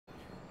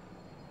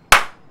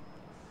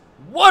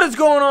What is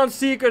going on,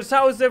 Seekers?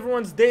 How is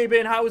everyone's day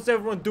been? How is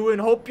everyone doing?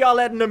 Hope y'all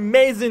had an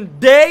amazing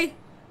day.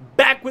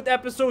 Back with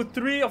episode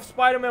 3 of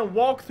Spider-Man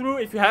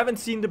walkthrough. If you haven't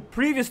seen the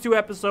previous 2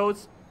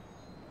 episodes,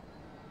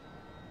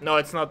 no,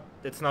 it's not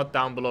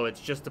down below.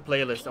 It's just the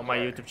playlist on my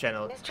YouTube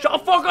channel. Shut the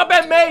fuck up,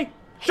 MA!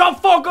 Shut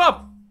the fuck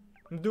up!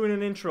 I'm doing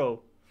an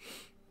intro.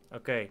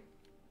 Okay.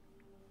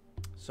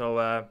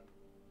 So,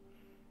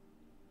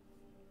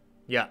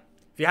 yeah.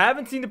 If you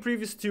haven't seen the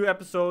previous 2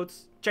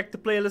 episodes, check the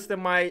playlist in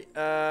my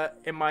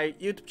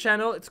YouTube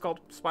channel. It's called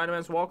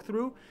Spider-Man's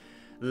Walkthrough.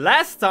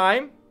 Last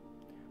time,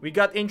 we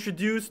got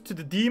introduced to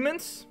the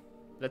demons.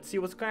 Let's see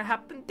what's gonna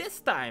happen this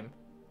time.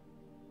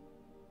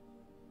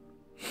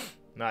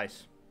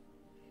 Nice.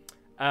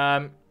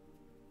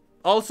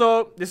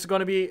 Also, this is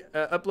gonna be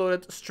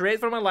uploaded straight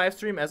from my live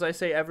stream, as I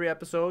say every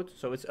episode.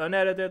 So it's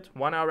unedited,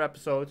 1-hour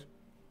episode.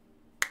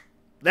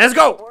 Let's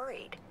go!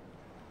 Worried.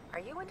 Are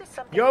you into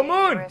something Yo,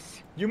 Moon!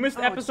 dangerous? You missed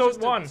Oh, episode it's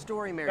just 1. a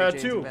story Mary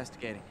Jane's 2.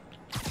 investigating.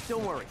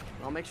 Don't worry,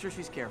 I'll make sure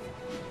she's careful.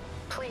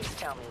 Please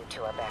tell me you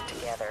two are back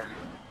together.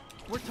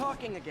 We're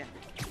talking again.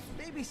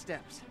 Baby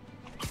steps.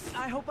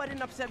 I hope I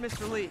didn't upset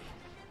Mr. Lee.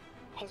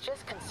 He's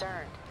just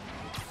concerned.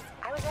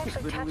 I was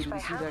actually Literally touched by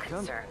didn't see how that come.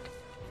 concerned.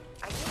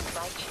 I didn't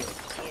write you.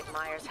 He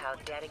admires how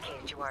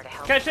dedicated you are to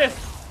help. Catch this!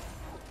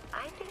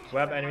 I think you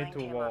Web enemy remind to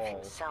him wall. of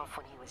himself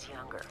when he was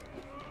younger.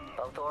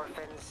 Both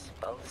orphans,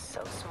 both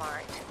so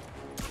smart.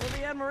 Well,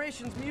 the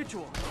admiration's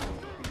mutual.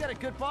 You got a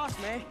good boss,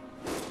 May.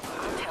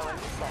 I'll tell him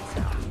you said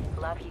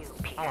so. Love you,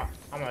 Peter.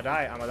 I'm gonna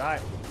die. I'm gonna die.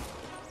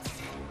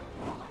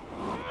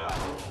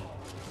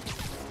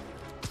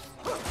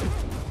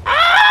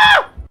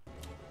 Ah!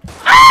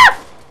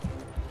 Ah!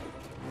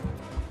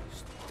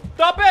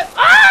 Stop it!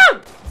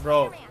 Ah!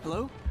 Bro,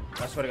 Hello?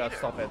 I swear to God,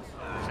 stop it.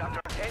 Dr.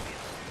 Octavius,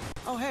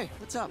 Oh, hey,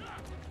 what's up?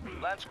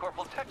 Lance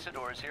Corporal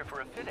Texador is here for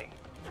a fitting.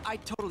 I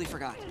totally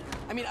forgot.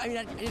 I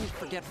didn't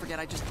forget.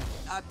 I just,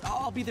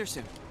 I'll be there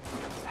soon.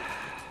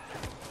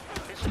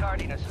 His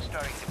tardiness is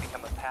starting to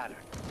become a pattern.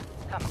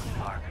 Come on,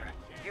 Parker.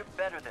 You're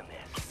better than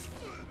this.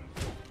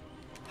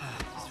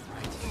 He's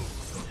right.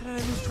 How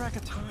did I lose track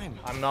of time?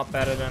 I'm not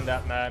better than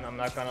that, man. I'm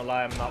not gonna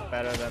lie, I'm not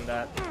better than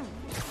that.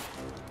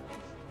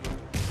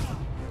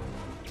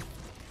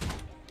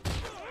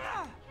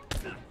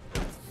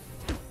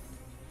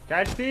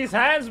 Catch these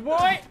hands,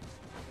 boy!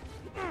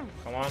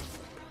 Come on.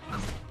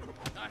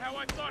 Not how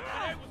I thought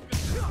today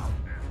was gonna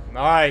go.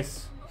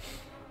 Nice.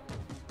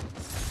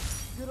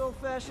 Good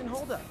old-fashioned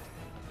holdup.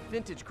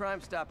 Vintage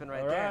crime stopping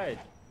right there.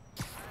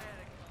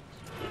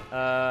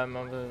 Alright.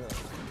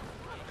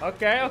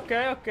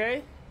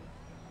 Okay.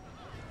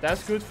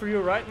 That's good for you,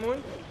 right,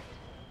 Moon?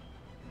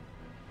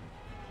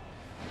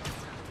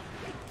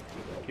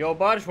 Yo,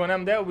 Barge, when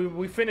I'm there,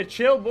 we finna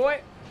chill,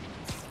 boy.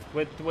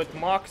 With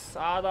Mox,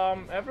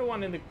 Adam,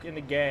 everyone in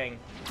the gang.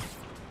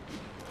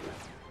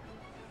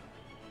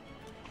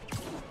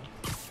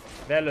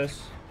 Velus.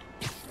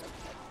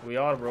 We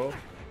are, bro.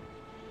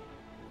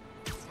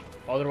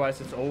 Otherwise,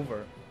 it's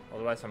over.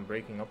 Otherwise, I'm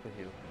breaking up with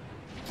you.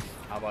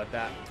 How about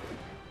that?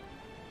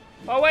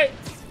 Oh, wait!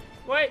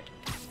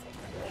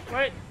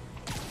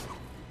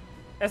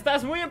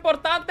 Estás muy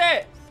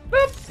importante!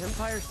 Boop.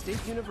 Empire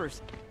State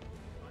University.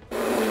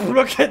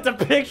 Look at the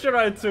picture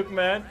I took,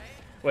 man.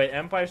 Wait,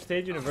 Empire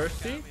State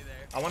University?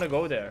 I wanna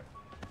go there.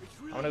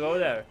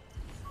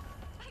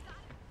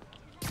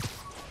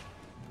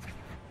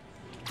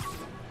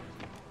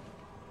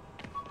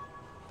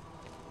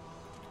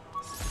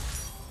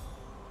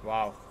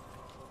 Wow.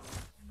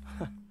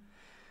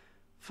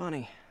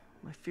 Funny,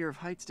 my fear of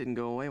heights didn't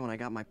go away when I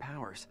got my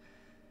powers.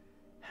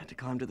 Had to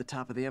climb to the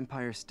top of the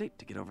Empire State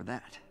to get over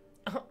that.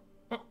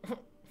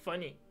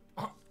 Funny.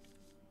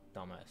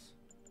 Dumbass.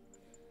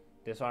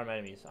 Disarm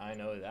enemies. I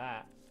know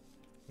that.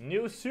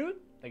 New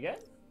suit? Again?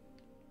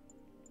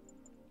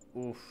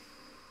 Oof.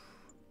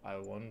 I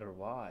wonder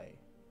why.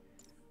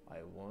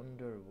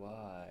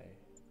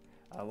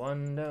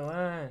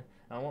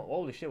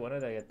 Holy shit, when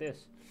did I get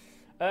this?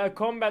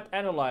 Combat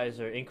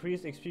Analyzer.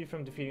 Increased XP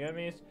from defeating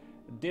enemies.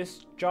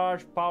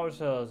 Discharge power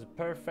cells.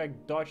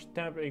 Perfect dodge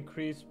temper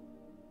increase.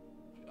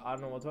 I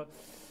don't know what.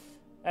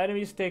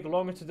 Enemies take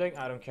longer to take.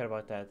 I don't care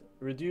about that.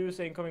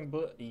 Reduce incoming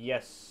bullet.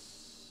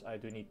 Yes. I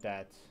do need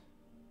that.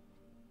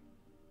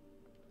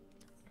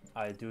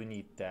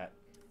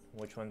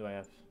 Which one do I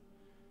have?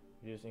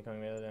 Reduce incoming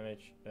melee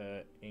damage.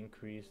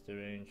 Increase the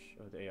range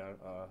of the AR.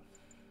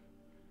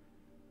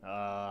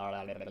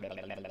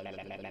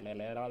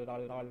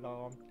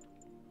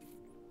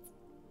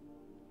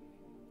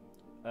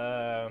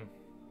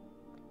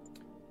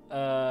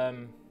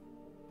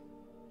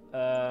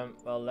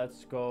 Well,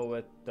 let's go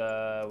with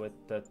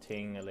the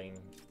tingling.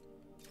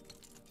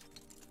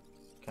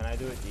 Can I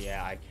do it?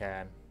 Yeah, I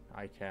can.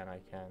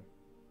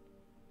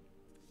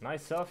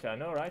 Nice selfie, I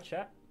know, right,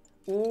 chat?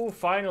 Ooh,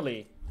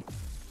 finally!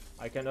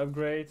 I can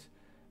upgrade.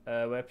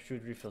 Web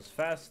shoot refills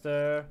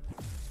faster.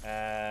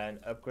 And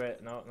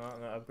upgrade. No,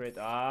 upgrade.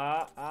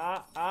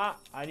 I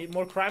need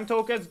more crime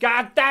tokens.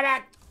 God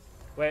damn it!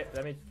 Wait,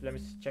 let me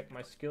check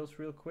my skills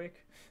real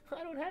quick.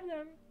 I don't have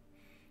them.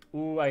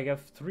 Ooh, I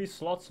have 3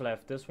 slots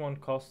left. This one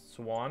costs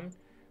 1.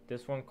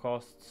 This one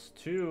costs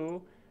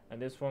 2.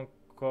 And this one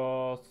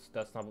costs...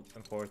 That's not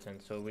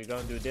important. So we're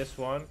gonna do this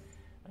one.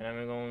 And then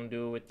we're gonna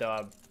do with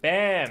the...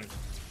 Bam!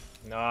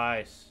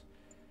 Nice.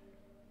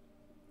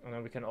 And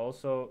then we can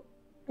also...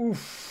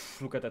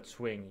 Oof! Look at that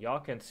swing. Y'all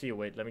can see.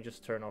 Wait, let me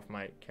just turn off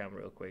my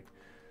camera real quick.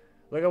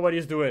 Look at what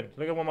he's doing.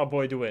 Look at what my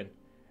boy doing.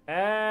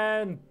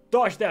 And...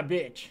 Dodge that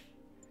bitch!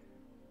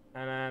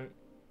 And then...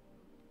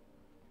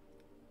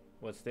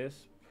 What's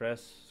this?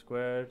 Press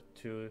square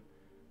to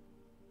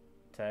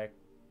attack.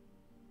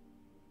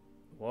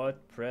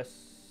 What? Press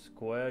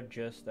square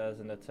just as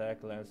an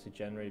attack lands to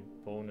generate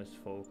bonus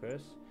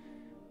focus.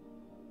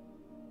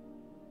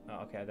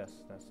 Oh, okay, that's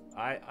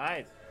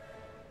I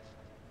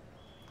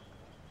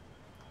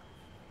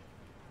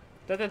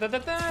da, da, da, da,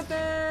 da,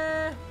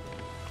 da.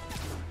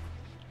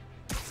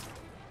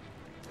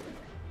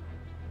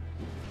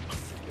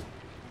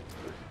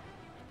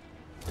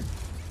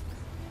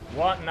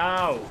 What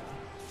now?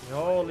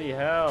 Holy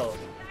hell.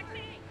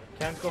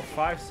 Can't go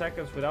 5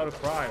 seconds without a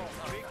crime.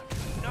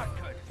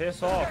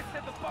 Piss off.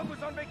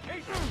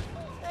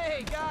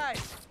 Hey,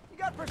 guys! You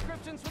got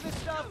prescriptions for this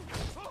stuff?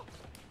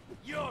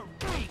 You're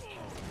weak.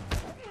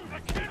 I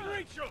can't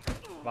reach him.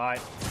 Bye.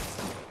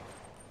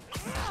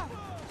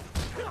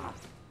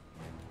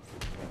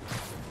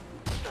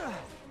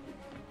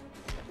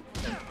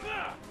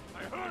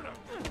 I heard him.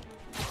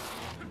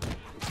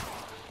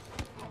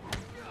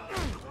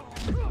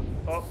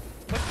 Oh,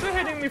 what you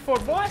hitting me for,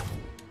 boy?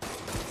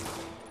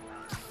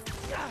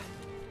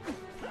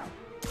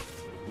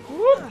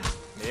 Whoop.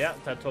 Yeah,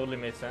 that totally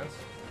made sense.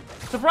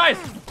 Surprise!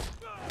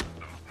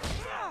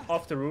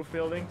 Off the roof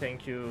building,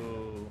 thank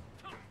you.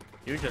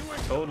 You just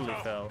totally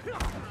fell.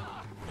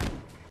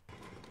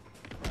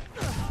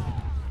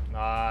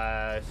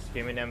 Nice,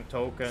 give me them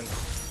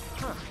tokens.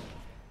 Huh.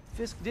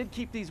 Fisk did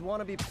keep these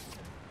wannabe...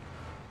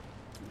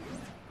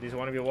 These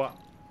wanna be what?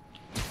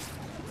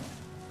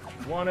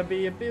 Wanna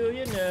be a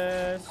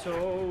billionaire,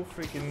 so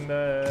freaking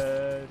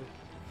bad.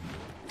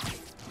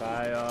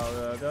 Buy all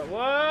of the...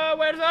 Whoa,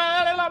 where's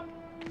the...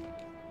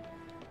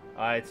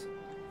 Alright.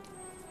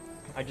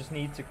 I just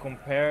need to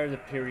compare the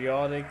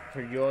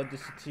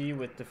periodicity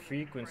with the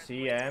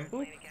frequency and...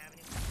 Boop.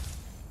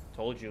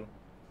 Told you.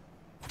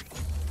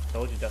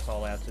 Told you that's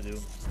all I have to do.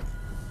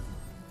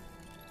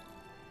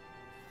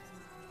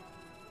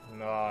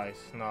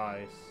 Nice,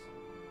 nice.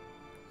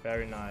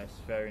 Very nice,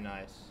 very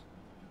nice.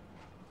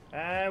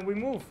 And we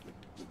move.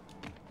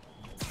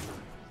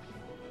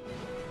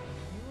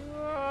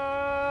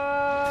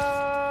 Whoa!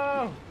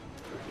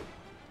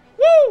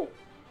 Woo!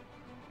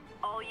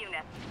 All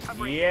units.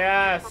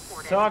 Yes,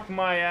 suck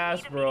my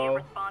ass,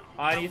 bro.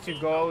 I need to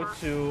go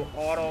to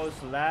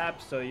Otto's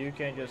lab so you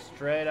can just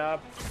straight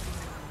up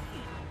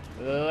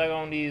look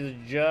on these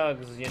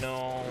jugs, you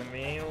know what I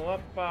mean?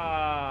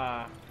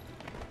 Whoopa.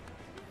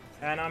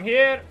 And I'm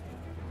here.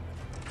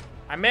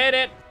 I made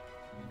it.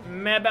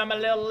 Maybe I'm a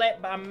little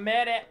late, but I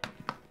made it.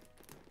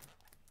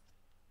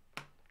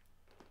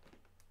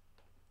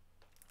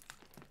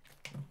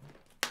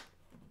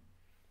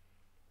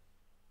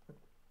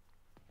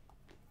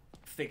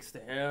 Fix the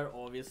hair,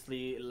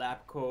 obviously.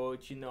 Lab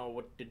coat, you know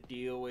what the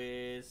deal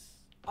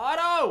is.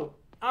 Otto!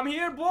 I'm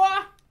here, boy!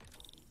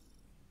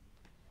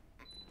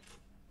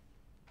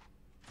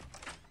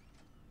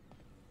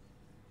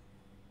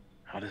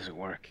 How does it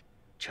work?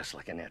 Just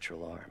like a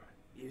natural arm.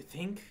 You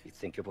think? You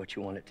think of what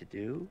you want it to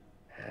do,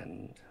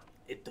 and...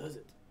 It does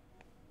it.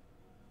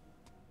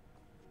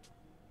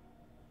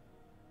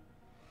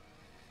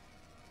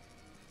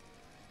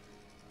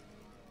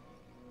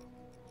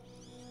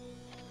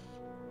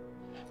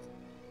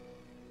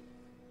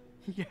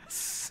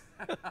 Yes!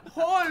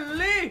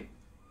 Holy!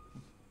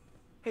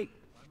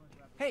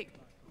 Hey,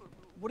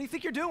 what do you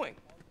think you're doing?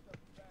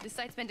 This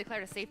site's been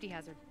declared a safety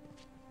hazard.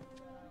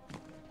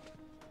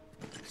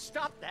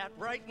 Stop that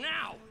right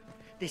now!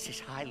 This is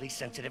highly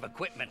sensitive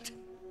equipment.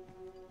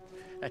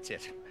 That's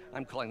it.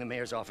 I'm calling the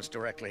mayor's office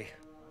directly.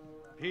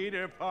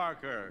 Peter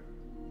Parker,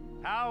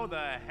 how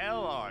the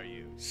hell are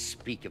you?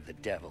 Speak of the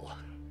devil.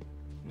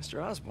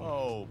 Mr. Osborn.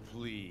 Oh,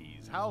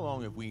 please. How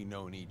long have we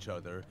known each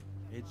other?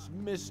 It's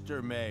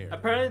Mr. Mayor.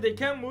 Apparently they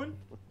can, Moon.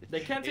 They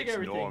can take It's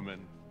everything.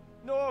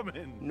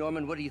 Norman.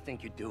 Norman, what do you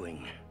think you're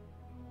doing?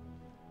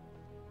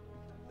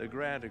 The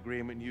grant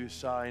agreement you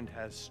signed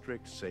has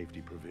strict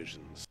safety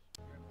provisions.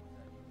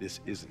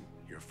 This isn't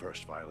your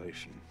first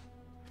violation.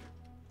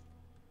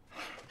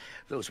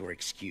 Those were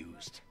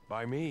excused.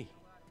 By me.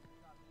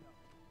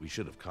 We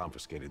should have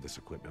confiscated this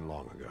equipment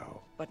long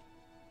ago.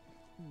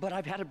 But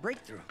I've had a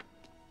breakthrough.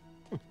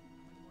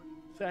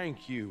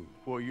 Thank you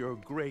for your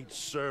great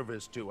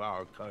service to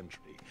our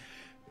country.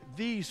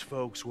 These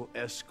folks will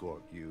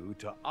escort you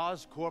to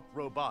Oscorp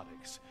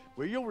Robotics,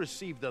 where you'll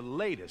receive the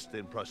latest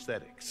in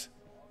prosthetics.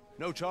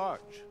 No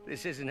charge.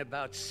 This isn't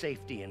about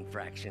safety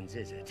infractions,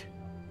 is it?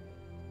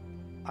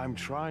 I'm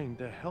trying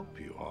to help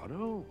you,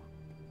 Otto.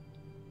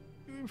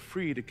 You're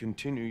free to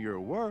continue your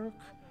work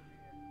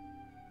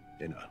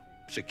in a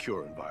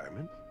secure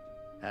environment.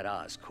 At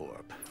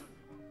Oscorp.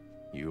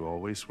 You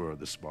always were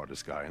the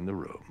smartest guy in the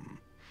room.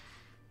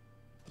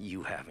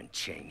 You haven't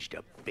changed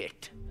a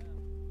bit.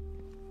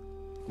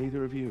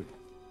 Neither of you.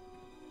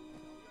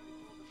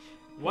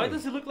 Why Hey,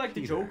 does he look like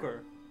the Peter.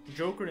 Joker?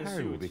 Joker in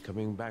Harry will be suits.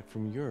 coming back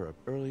from Europe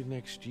early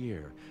next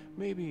year.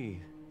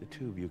 Maybe the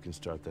two of you can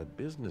start that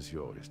business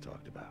you always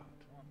talked about.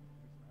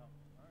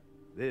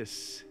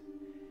 This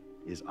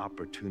is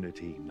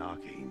opportunity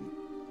knocking.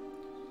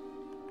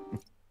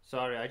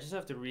 Sorry, I just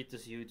have to read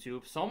this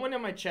YouTube. Someone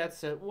in my chat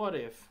said, what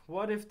if?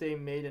 What if they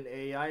made an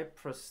AI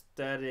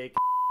prosthetic?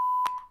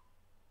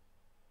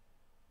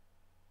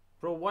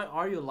 Bro, why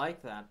are you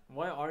like that?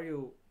 Why are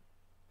you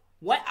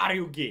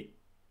gay?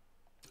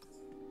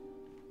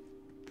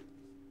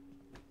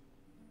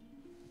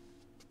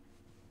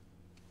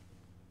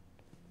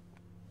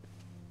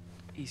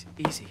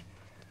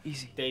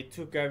 Easy. They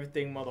took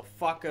everything,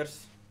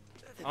 motherfuckers.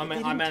 I They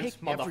meant didn't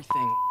take mother.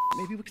 everything.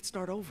 Maybe we could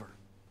start over.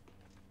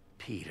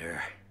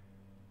 Peter,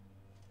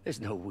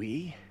 there's no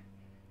we.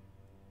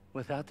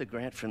 Without the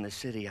grant from the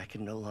city, I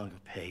can no longer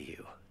pay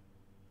you.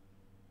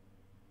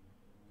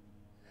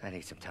 I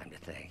need some time to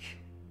think.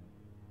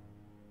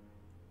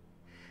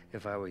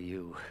 If I were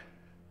you,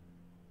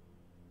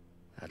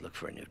 I'd look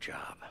for a new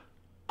job.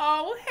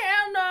 Oh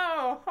hell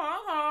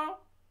no!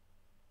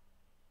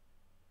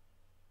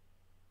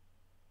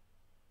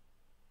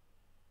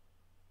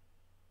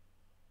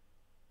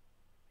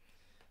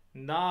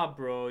 Nah,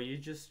 bro, you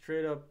just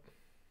straight up.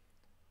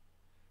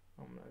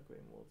 I'm not going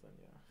more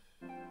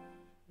than yeah.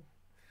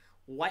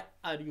 Why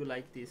are you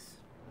like this?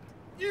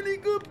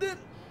 Helicopter.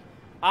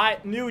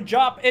 Alright, new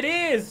job it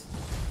is.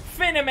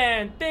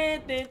 Spiderman.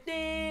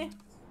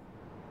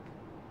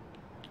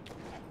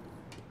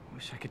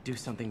 Wish I could do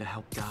something to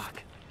help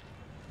Doc.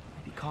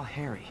 Maybe call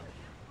Harry.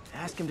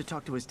 Ask him to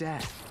talk to his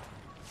dad.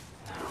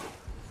 No.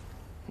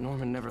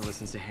 Norman never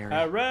listens to Harry.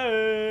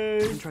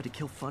 Hooray! He tried to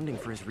kill funding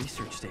for his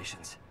research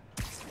stations.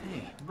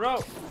 Hey,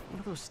 Bro. one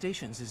of those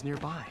stations is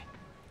nearby.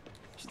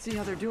 Should see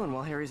how they're doing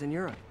while Harry's in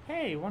Europe.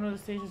 Hey, one of the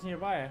stations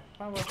nearby.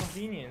 How about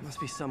convenience? Must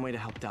be some way to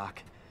help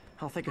Doc.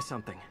 I'll think of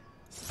something.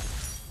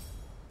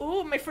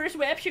 Ooh, my first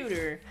web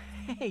shooter.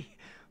 Hey,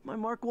 my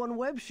Mark 1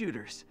 web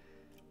shooters.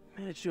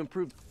 Managed to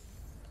improve.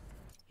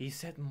 He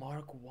said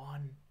Mark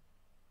 1.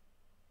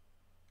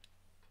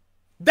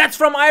 That's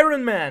from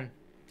Iron Man.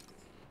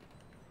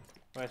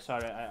 Wait,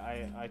 sorry,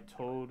 I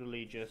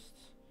totally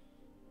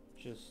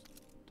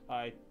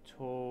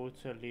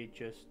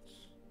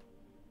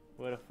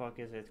where the fuck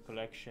is it?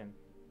 Collection.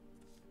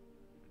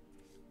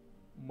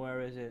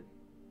 Where is it?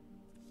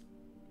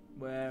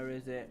 Where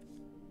is it?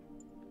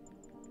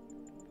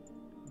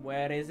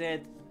 Where is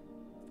it?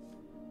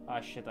 Ah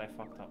shit, I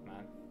fucked up,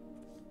 man.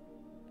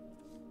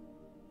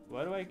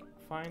 Where do I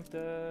find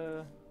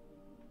the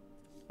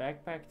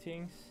backpack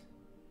things?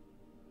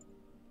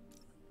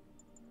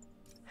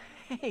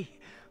 Hey,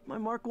 my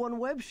Mark 1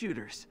 web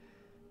shooters.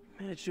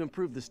 Managed to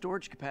improve the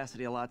storage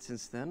capacity a lot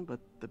since then, but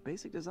the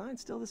basic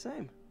design's still the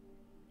same.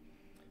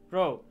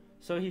 Bro,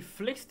 so he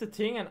flicks the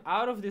thing and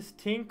out of this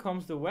thing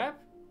comes the web?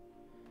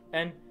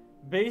 And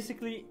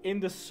basically in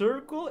the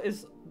circle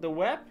is the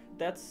web?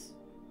 That's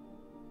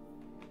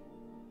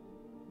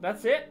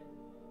it?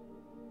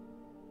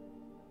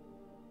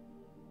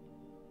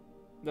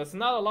 That's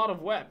not a lot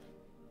of web.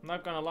 I'm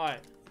not gonna lie.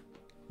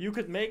 You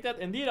could make that?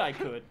 Indeed I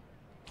could.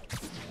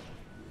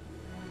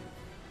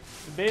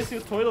 Basically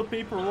a toilet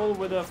paper roll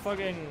with a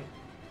fucking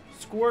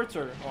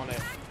squirter on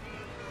it.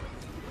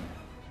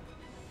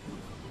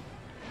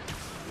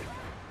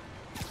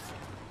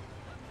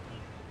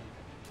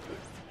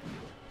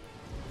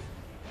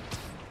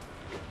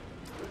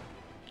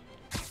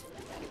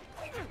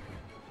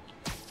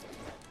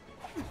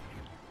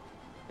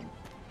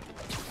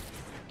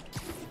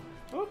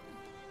 Oh.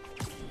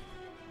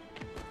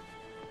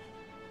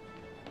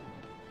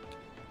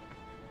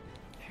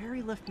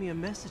 Harry left me a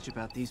message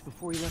about these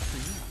before he left for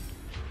Europe.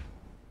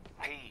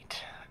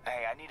 Pete,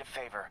 hey, I need a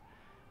favor.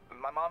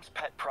 My mom's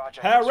pet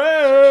project Harry! is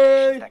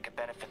research stations that could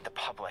benefit the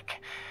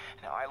public.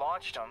 Now, I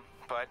launched them,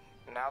 but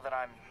now that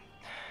I'm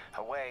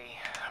away,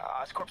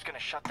 Oscorp's gonna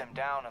shut them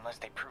down unless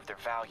they prove their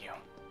value.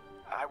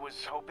 I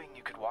was hoping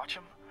you could watch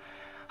them.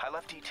 I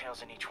left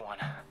details in each one.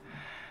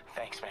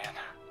 Thanks, man.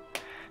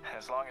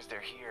 As long as they're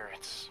here,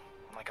 it's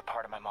like a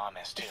part of my mom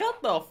is, too.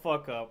 Shut the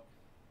fuck up.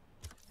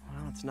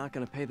 Well, it's not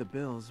gonna pay the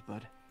bills,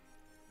 but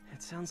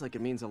it sounds like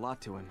it means a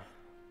lot to him.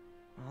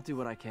 I'll do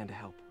what I can to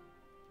help.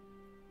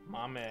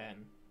 My man.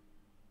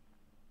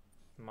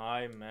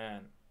 My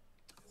man.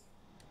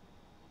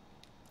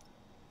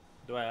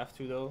 Do I have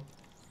to though?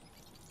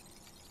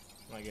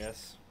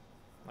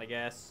 I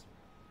guess.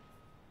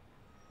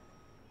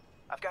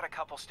 I've got a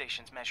couple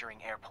stations measuring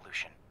air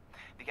pollution.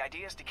 The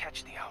idea is to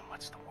catch the,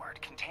 what's the word,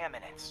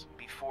 contaminants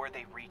before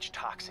they reach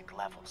toxic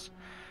levels.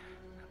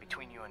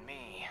 Between you and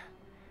me,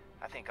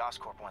 I think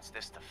Oscorp wants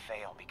this to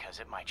fail because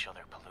it might show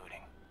they're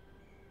polluting.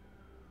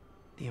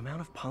 The amount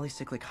of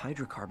polycyclic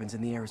hydrocarbons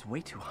in the air is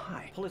way too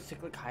high.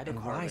 Polycyclic hydrocarbon.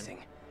 And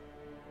rising.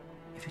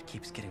 If it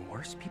keeps getting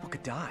worse, people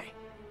could die.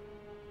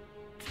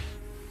 The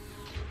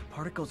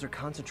particles are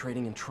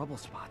concentrating in trouble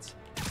spots.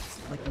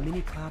 like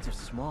mini clouds of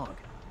smog.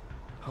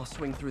 I'll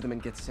swing through them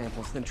and get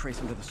samples, then trace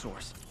them to the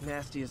source.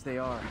 Nasty as they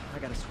are, I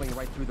gotta swing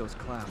right through those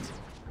clouds.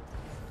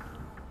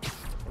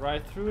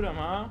 Right through them,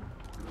 huh?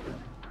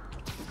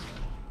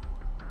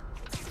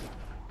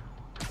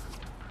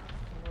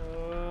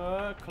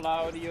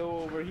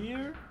 Claudio over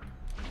here.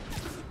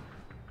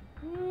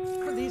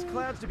 For these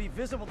clouds to be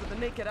visible to the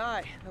naked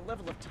eye, the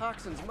level of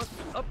toxins must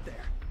be up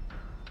there.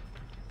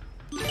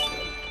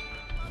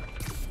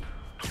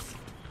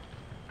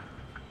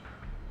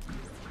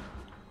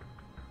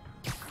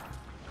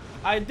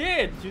 I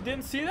did! You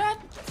didn't see that?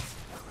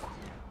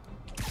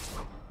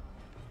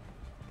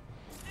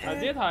 I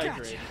did hydrate.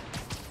 Gotcha.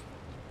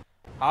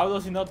 How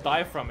does he not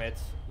die from it?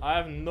 I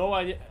have no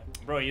idea.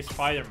 Bro, he's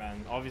Spiderman.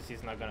 Obviously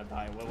he's not gonna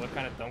die. What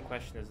kind of dumb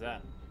question is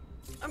that?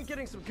 I'm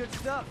getting some good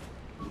stuff.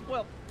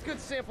 Well, good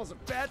samples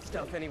of bad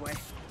stuff anyway.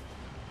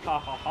 Ha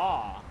ha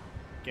ha.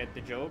 Get the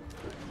joke?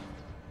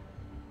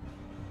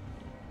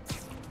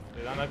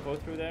 Did I not go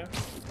through there?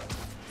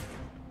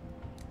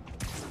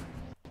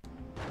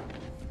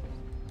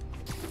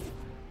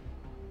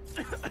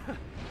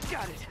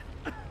 Got it.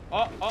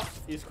 Oh,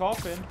 he's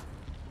coughing.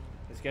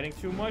 It's getting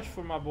too much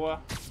for my boy.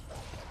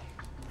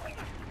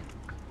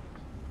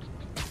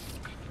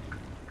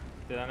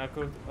 Did I not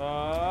go?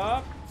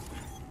 Oh.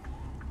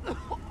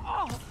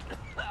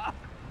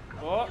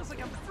 Feels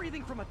like I'm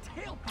breathing from a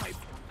tailpipe.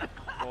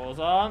 Hold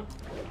on.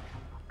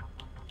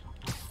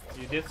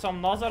 You did some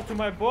nazar to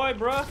my boy,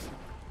 bruh.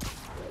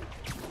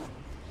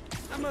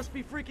 I must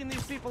be freaking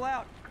these people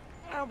out.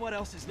 What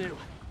else is new?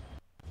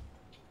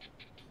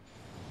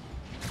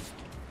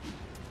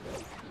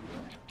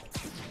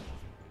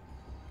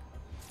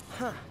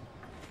 Huh.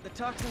 The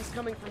toxin's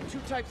coming from 2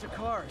 types of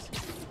cars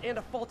and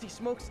a faulty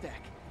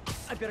smokestack.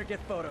 I better get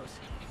photos.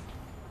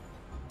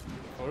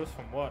 Photos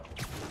from what?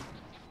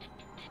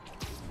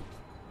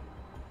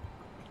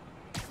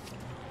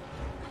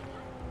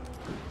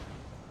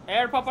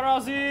 Air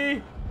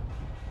paparazzi!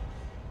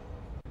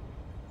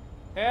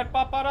 Air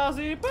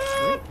paparazzi!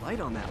 Great light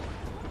on that one.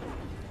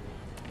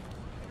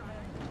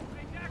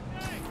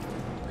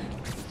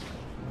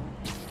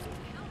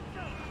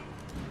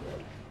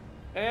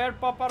 Air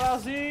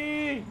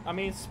paparazzi! I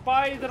mean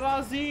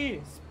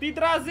spiderazzi!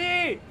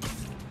 Speedrazzi!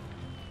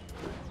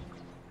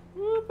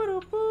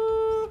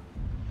 Whoop-a-doop-oo.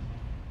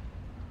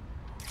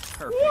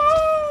 Perfect.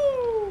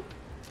 Woo!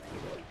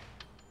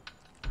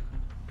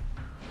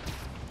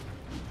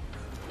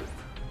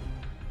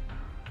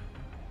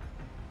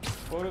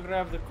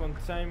 Photograph the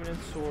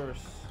contaminant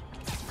source.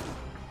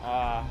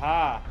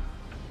 Aha!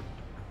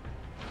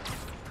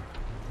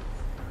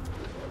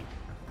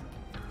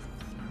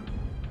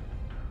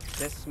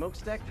 Best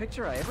smokestack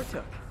picture I ever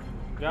took.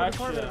 The Gotcha.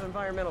 Department of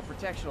Environmental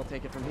Protection will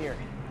take it from here.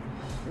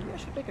 Maybe I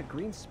should make a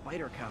green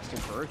spider costume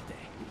for Earth Day.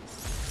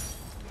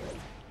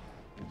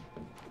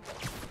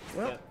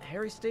 Well,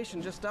 Harry's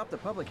station just stopped the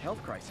public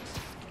health crisis.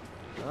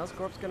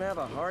 Oscorp's gonna have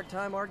a hard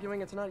time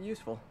arguing it's not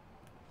useful.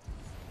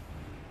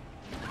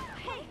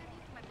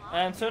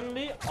 And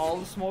suddenly, all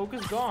the smoke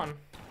is gone.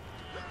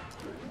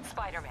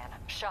 Spider-Man,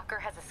 Shocker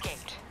has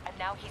escaped, and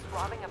now he's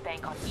robbing a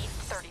bank on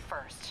East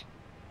 31st.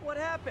 What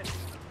happened?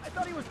 I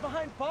thought he was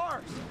behind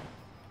bars.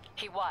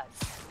 He was,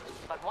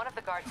 but one of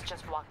the guards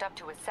just walked up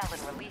to his cell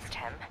and released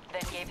him,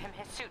 then gave him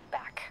his suit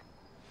back.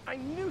 I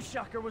knew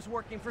Shocker was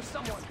working for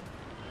someone.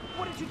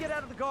 What did you get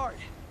out of the guard?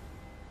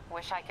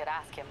 Wish I could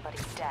ask him, but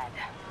he's dead.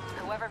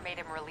 Whoever made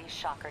him release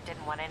Shocker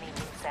didn't want any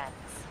loose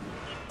ends.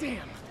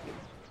 Damn.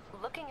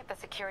 Looking at the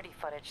security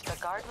footage, the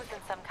guard was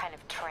in some kind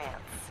of trance.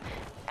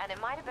 And it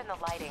might have been the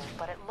lighting,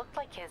 but it looked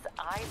like his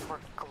eyes were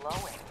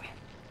glowing.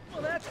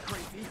 Well, that's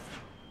creepy.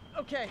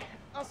 Okay,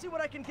 I'll see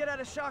what I can get out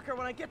of Shocker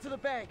when I get to the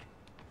bank.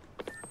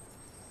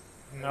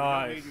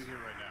 Nice.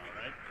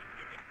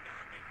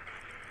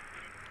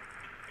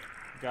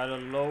 Gotta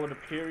lower the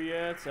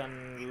periods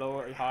and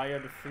higher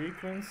the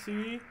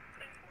frequency.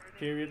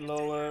 Period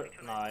lower.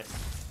 Nice.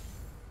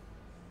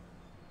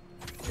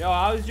 Yo,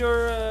 how's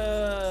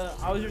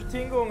your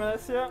thing going,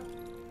 Alessia?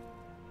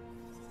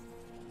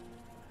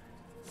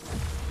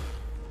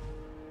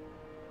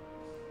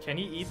 Can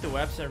he eat the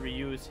webs and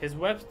reuse? His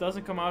webs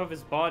doesn't come out of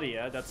his body,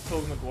 that's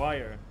Tobey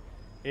Maguire.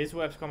 His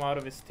webs come out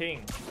of his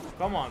thing.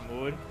 Come on,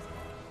 Mood.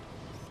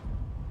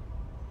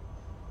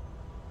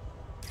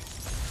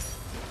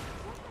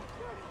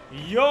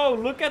 Yo,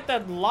 look at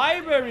that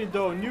library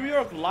though. New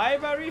York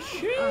Library,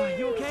 shit.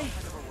 You okay?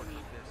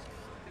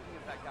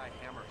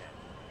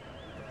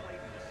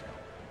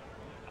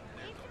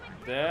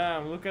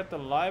 Damn, look at the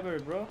library,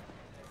 bro.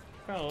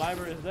 What kind of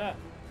library is that?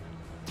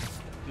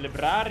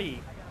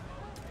 Library.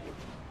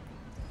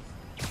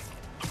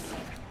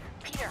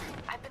 Peter,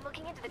 I've been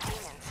looking into the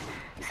demons.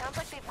 Sounds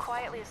like they've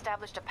quietly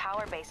established a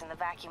power base in the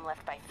vacuum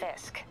left by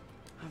Fisk.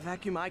 A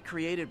vacuum I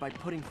created by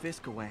putting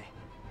Fisk away.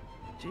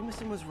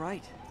 Jameson was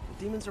right.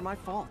 The demons are my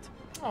fault.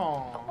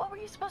 Aww. But what were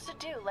you supposed to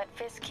do? Let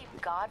Fisk keep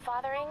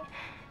godfathering?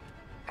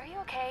 Are you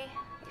okay?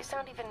 You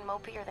sound even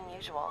mopier than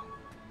usual.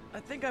 I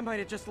think I might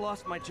have just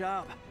lost my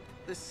job.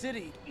 The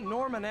city,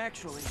 Norman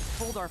actually,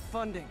 pulled our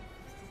funding.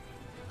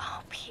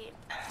 Oh, Pete.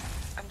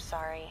 I'm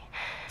sorry.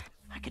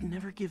 I could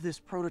never give this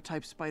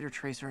prototype spider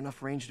tracer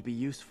enough range to be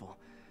useful.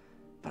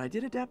 But I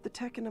did adapt the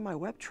tech into my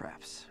web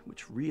traps,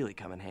 which really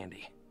come in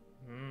handy.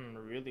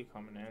 Really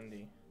come in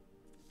handy.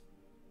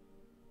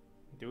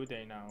 Do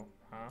they now,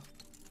 huh?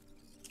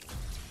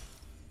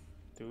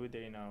 Do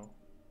they now?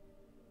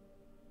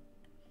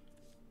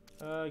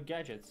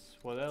 Gadgets.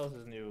 What else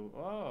is new?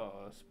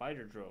 Oh, a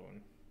spider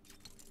drone.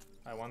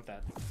 I want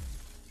that.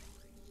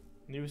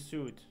 New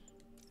suit.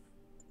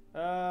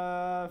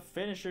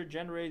 Finisher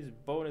generates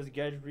bonus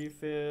gadget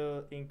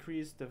refill.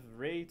 Increase the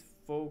rate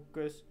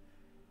focus.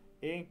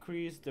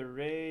 Increase the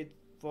rate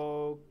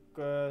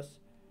focus.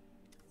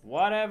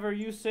 Whatever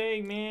you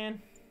say,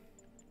 man.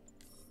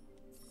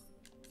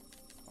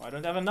 Oh, I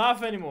don't have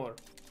enough anymore.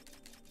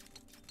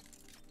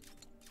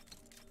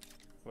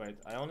 Wait,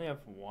 I only have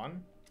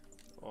one?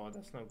 Oh,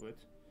 that's no good.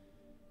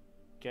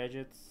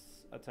 Gadgets,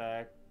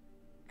 attack,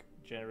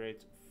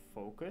 generate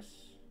focus.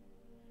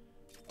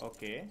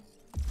 Okay.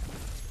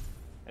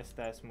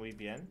 Estás muy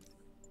bien.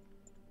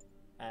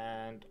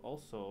 And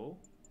also,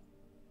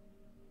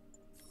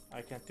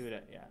 I can't do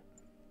that yet.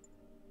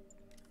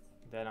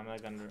 Then I'm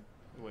not gonna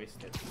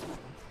waste it.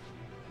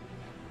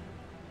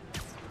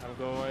 I'm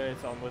going,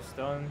 it's almost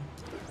done.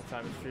 What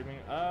time is streaming?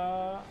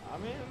 I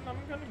mean, I'm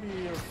gonna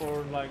be here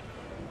for like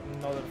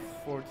another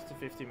 40 to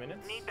 50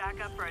 minutes. Need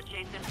backup for a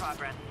chase in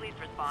progress. Please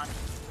respond.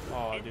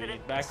 Oh, do you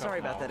need backup? Sorry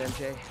about that,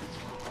 MJ.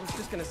 I was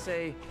just gonna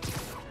say,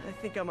 I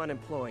think I'm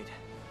unemployed.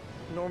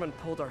 Norman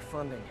pulled our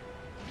funding.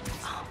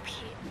 Oh,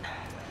 Pete.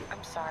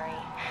 I'm sorry.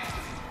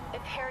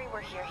 If Harry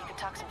were here, he could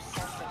talk some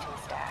sense into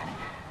his dad.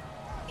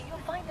 You'll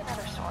find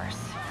another source.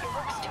 Your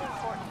work's too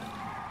important.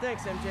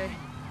 Thanks, MJ.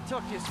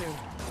 Talk to you soon.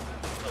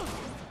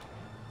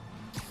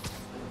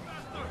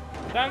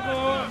 Thank you.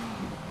 Well,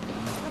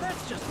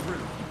 that's just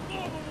rude.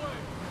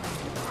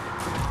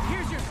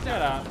 Here's your Shut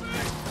step. up.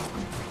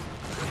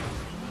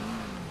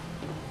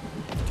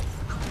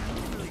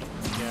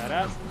 Get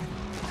up.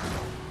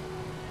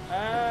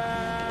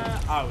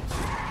 Out.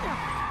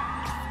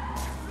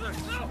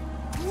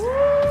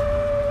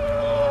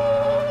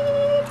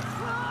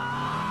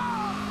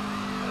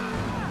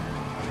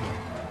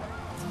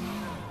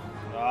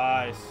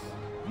 Nice.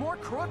 More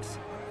crooks?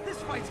 This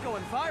fight's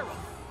going viral.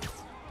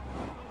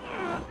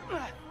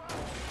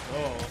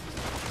 Oh.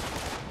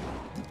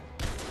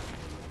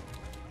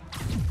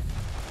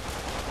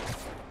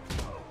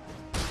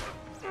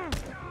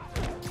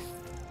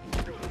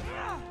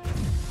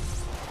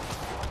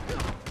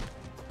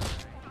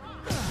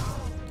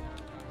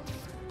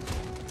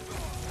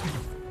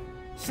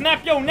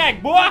 Snap your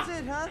neck, boy! That's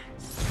it, huh?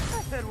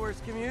 I've had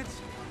worse commutes.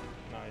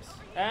 Nice.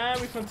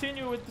 And we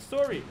continue with the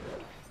story.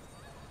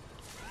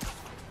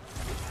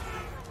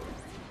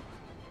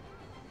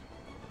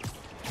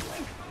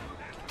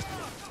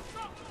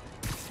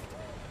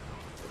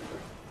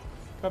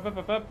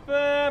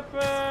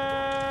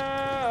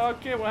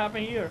 Okay, what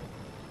happened here?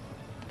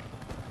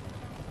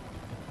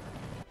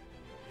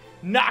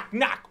 Knock,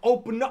 knock,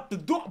 open up the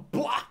door,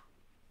 boy!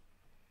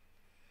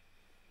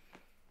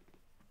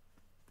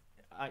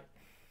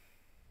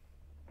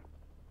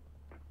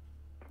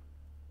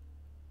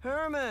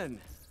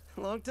 Herman!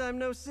 Long time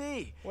no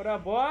see. What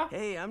up, boy?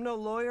 Hey, I'm no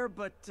lawyer,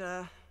 but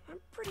I'm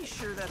pretty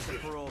sure that's a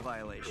parole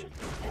violation.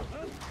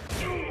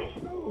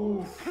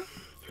 Oof.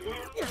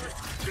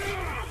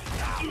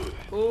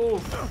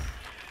 Oof.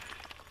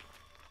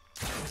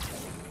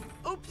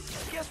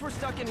 Oops, guess we're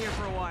stuck in here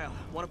for a while.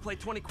 Want to play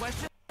 20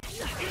 questions?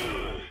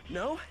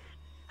 No?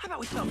 How about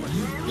we stop one?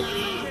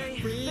 Okay,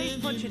 face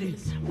punch it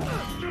is.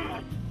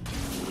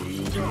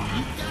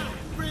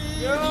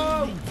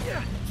 Yo!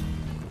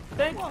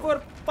 Thanks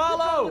for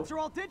follow! They're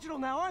all digital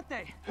now, aren't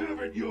they?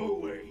 Have it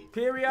your way.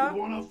 Pyria? You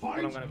wanna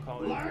fight? What I'm gonna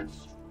call it.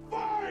 Let's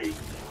fight!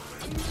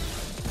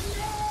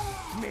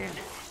 Man,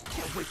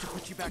 can't wait to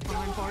put you back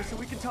behind bars so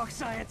we can talk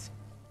science.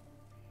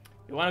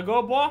 You wanna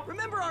go, boy?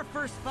 Remember our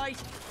first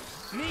fight?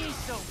 Me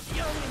so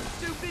young and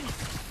stupid,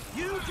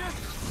 you just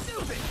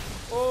stupid.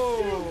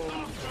 Oh.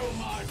 Not so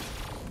much.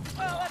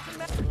 Well, that's a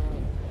mess.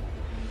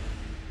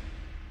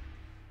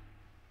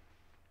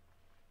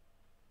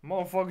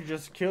 Motherfucker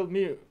just killed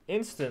me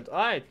instant.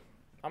 Alright.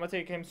 I'm gonna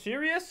take him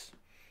serious.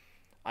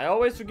 I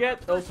always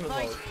forget ultimate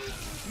mode.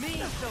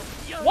 Me so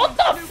young What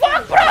the and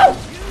fuck, stupid, bro?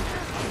 you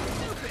just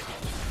stupid.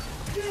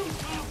 You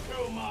talk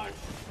too much.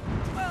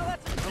 Well,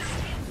 that's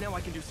okay. Now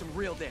I can do some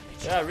real damage.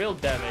 Yeah, real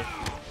damage.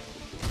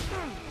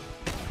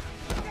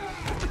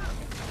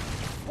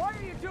 Why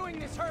are you doing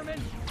this,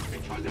 Herman?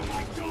 Because if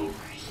I don't,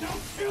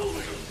 they'll kill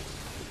me.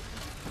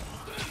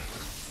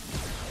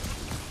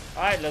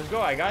 Alright, let's go.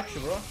 I got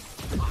you, bro.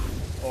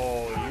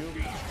 Oh,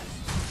 you.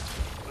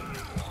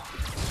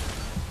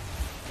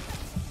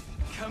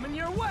 Coming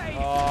your way.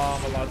 Oh,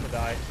 I'm about to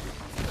die.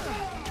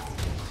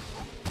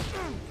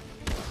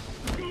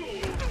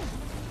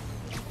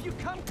 If you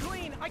come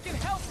clean, I can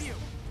help you.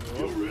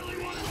 You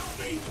really want to help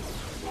me?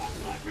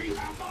 Don't let me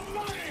have the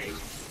money.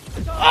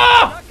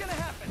 Ah! Not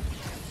gonna happen.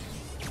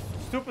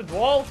 Stupid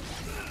wall.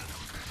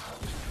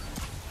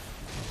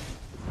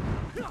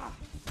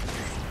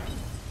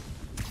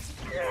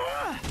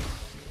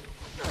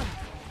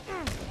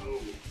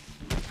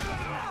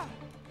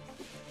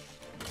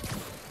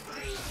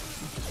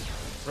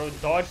 Bro,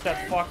 dodge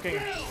that fucking...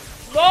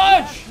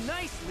 Dodge!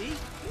 Nicely,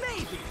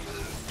 maybe.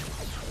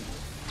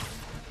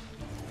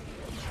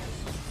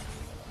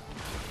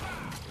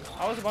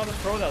 I was about to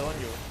throw that on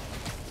you.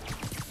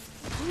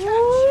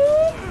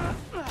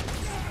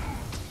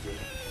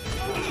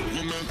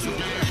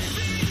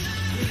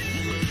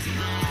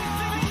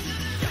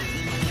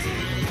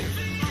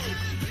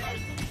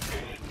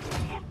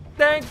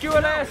 Thank you,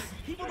 LS.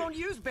 People don't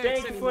use banks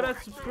Thank you anymore. for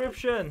that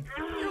subscription.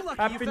 You're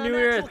lucky Happy you found New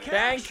Year. actual cash.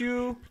 Thank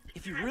you.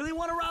 If you really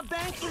want to rob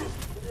banks,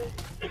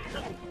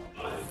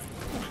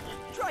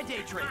 try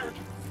day trading.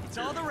 It's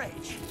all the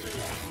rage.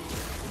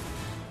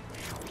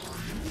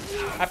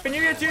 Happy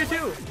New Year to you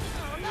too.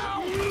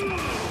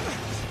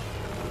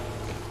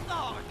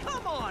 Oh,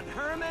 come on,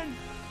 Herman.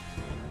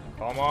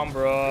 Come on,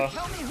 bro.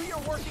 Tell me who you're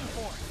working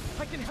for.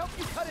 I can help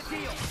you cut a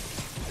deal.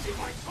 If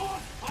I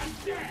talk, I'm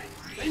dead.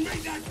 They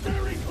made that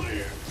very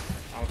clear.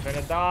 I'm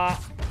finna die.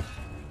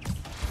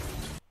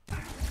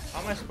 How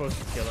am I supposed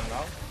to kill him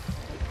now?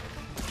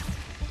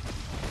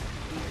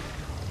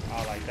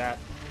 Oh, like that.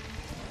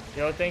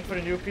 Yo, thanks for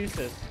the new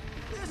pieces.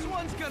 This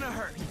one's gonna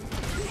hurt.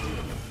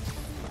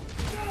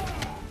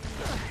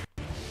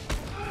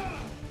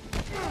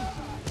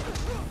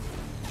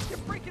 You're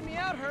freaking me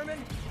out, Herman.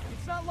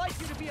 It's not like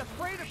you to be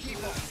afraid of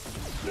people.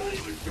 Not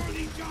even sure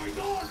these guys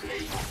are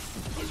people.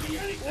 Could be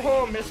anything.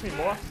 Whoa, miss me,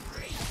 boy.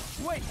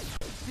 Wait,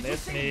 did you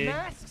Miss say me.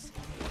 masks?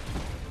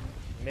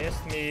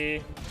 Miss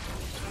me.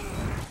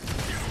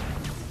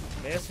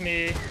 Miss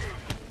me.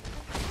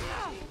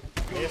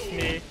 Miss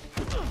me.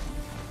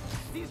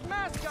 These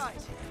mask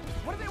guys,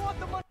 what do they want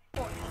the money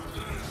for?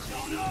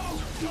 Don't know.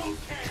 Don't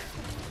care.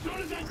 As soon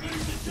as I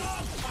finish the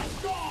job, I'm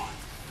gone.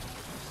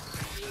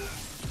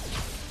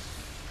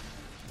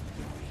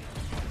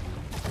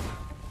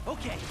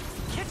 Okay,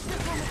 catch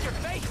this one with your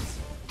face.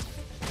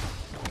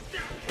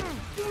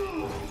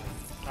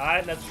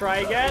 Alright, let's try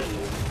again.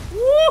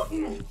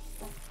 Woo!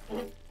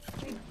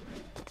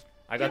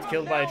 I got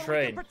killed by a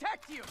train.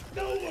 Protect you.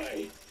 No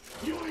way.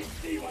 You ain't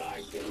see what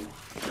I do.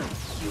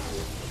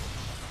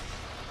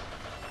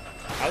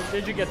 How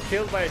did you get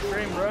killed by a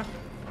train, bro?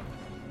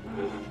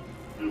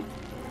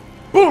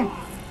 Boom!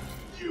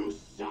 You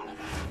son of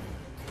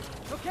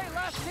a... Okay,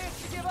 last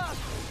chance to give up.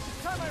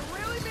 This time I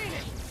really mean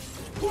it.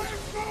 We're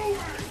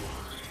moving.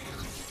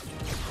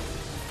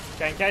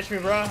 Can't catch me,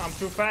 bro. I'm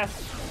too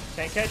fast.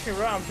 Can't catch me,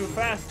 bro. I'm too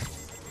fast.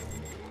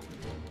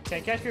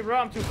 Can't catch me, bro.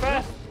 I'm too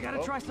fast.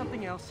 Gotta try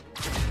something else.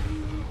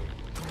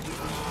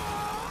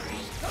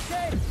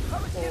 Okay,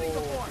 I was kidding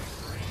before.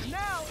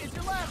 Now is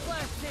your last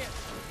chance.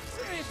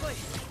 Seriously.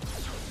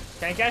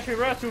 Can't catch me,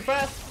 bro. Too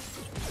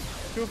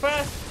fast. Too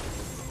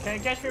fast.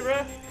 Can't catch me,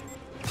 bro.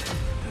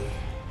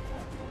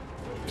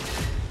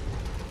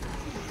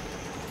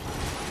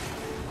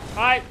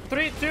 Alright,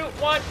 3, 2,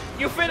 1.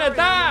 You finna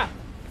die.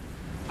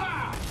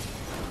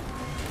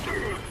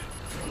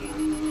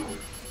 You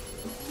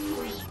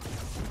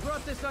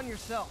brought this on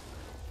yourself.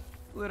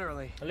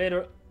 Literally.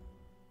 Later.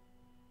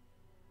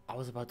 I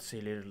was about to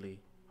say literally.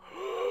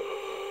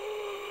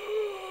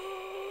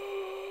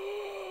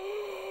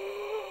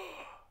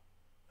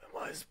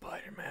 Am I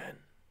Spider-Man?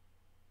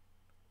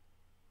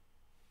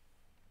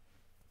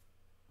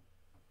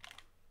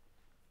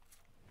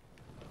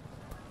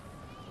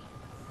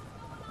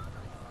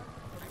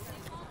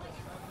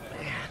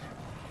 Man,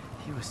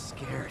 he was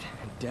scared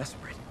and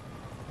desperate.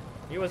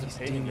 He was These a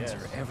pain in the demons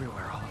ass. are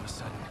everywhere all of a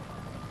sudden.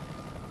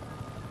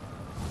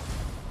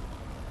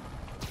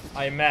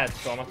 I'm mad,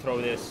 so I'm gonna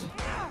throw this.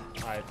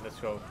 Alright, let's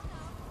go.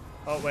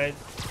 Oh, wait.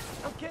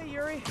 Okay,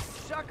 Yuri.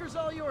 Shocker's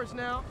all yours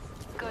now.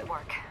 Good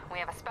work. We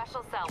have a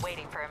special cell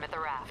waiting for him at the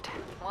raft.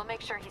 We'll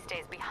make sure he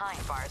stays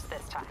behind bars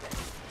this time.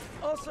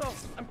 Also,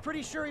 I'm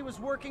pretty sure he was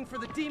working for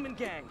the Demon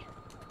Gang.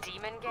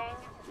 Demon Gang?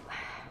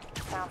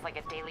 Sounds like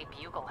a Daily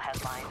Bugle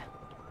headline.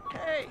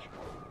 Hey,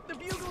 the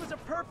Bugle is a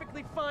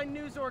perfectly fine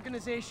news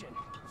organization.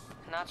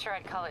 Not sure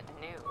I'd call it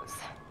news.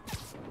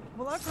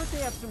 Well, I've heard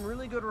they have some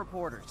really good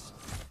reporters.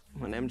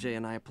 When MJ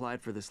and I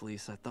applied for this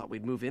lease, I thought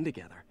we'd move in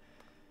together.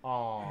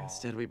 Aww.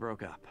 Instead, we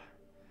broke up.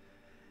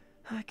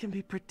 I can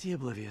be pretty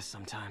oblivious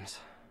sometimes.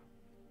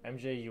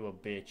 MJ, you a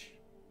bitch.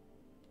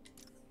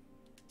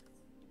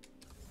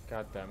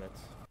 God damn it.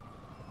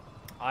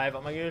 Alright,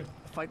 vad man gud.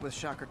 The fight with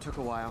Shocker took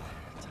a while.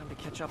 Time to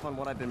catch up on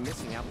what I've been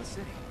missing out in the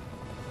city.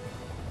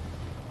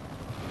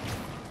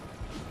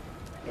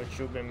 What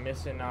you've been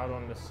missing out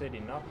on the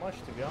city? Not much,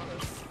 to be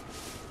honest.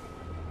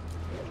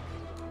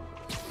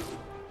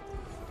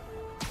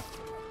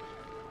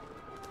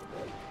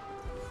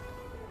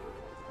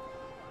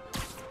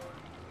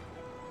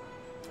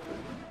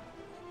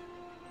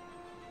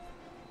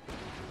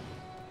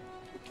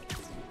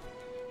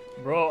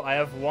 Bro, I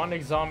have one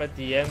exam at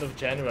the end of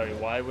January.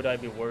 Why would I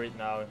be worried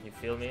now? You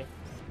feel me?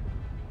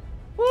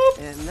 Whoop!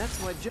 And that's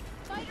what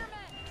Spiderman!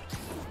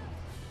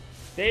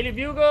 Daily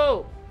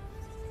Bugle!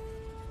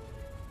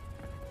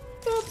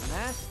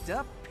 Masked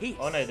up piece.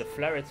 Oh no, the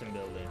Flariton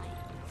building.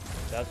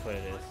 That's what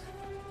it is.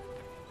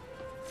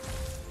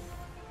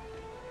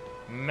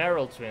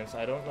 Merrill twins.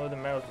 I don't know the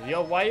Merrill twins.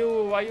 Yo, why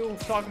you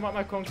talking about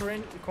my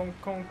concurrency?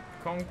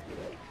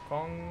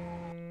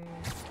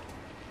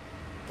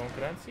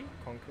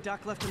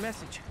 Doc left a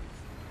message.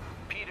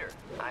 Peter,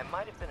 I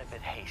might have been a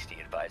bit hasty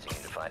advising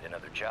you to find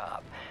another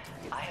job.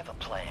 I have a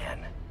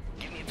plan.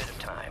 Give me a bit of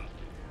time.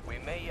 We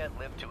may yet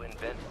live to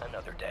invent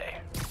another day.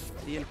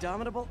 The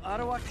indomitable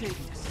Otto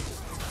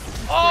Octavius.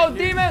 Oh,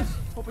 demons!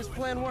 Hope his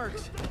plan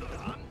works.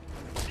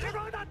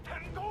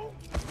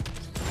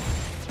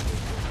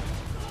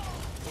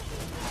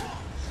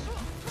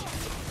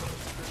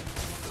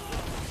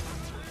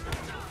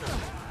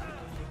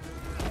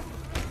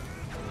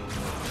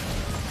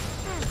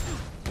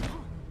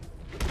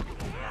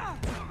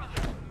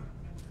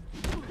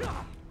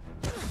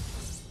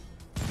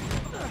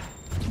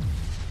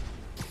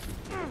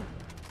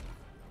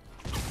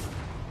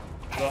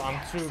 So I'm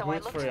too So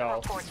good for y'all.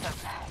 reports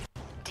of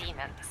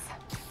demons.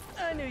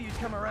 I knew you'd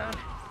come around.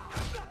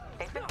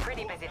 They've been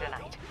pretty busy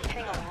tonight,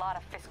 hitting a lot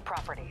of Fisk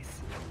properties.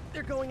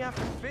 They're going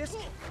after Fisk?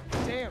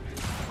 Damn.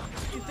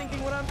 You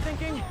thinking what I'm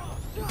thinking?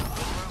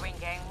 Brewing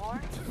gang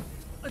war?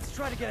 Let's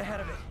try to get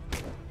ahead of it.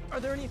 Are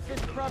there any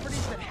Fisk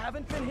properties that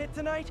haven't been hit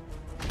tonight?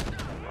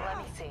 Let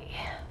me see.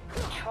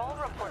 Troll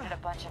reported a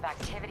bunch of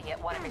activity at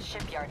one of his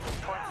shipyards in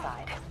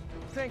Portside.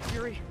 Thanks,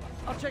 Yuri.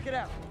 I'll check it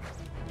out.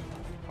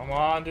 Come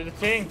on, do the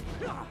thing.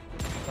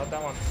 Not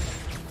that one.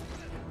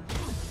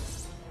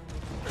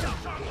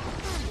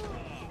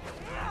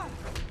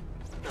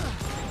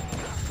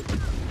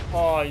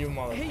 Oh, you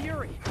mother. Hey,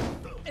 Yuri.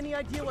 Any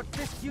idea what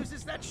Fisk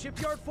uses that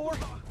shipyard for?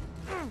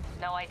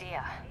 No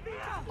idea.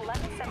 Let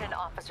me send an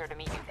officer to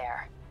meet you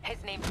there.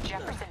 His name's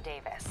Jefferson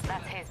Davis.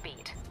 That's his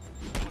beat.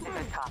 He's a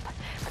good cop.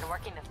 Been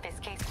working the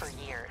Fisk case for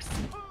years.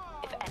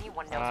 If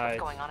anyone knows what's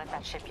going on at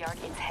that shipyard,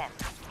 it's him.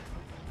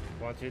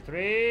 1, 2,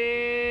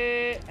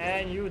 3,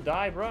 and you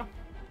die, bro.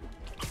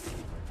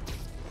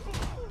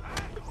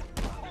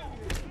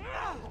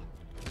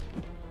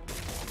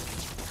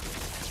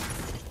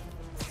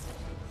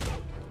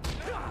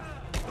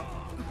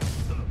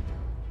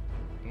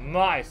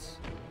 Nice.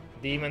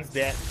 Demon's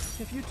dead.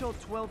 If you told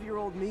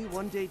 12-year-old me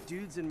one day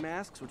dudes in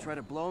masks would try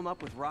to blow him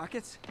up with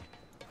rockets,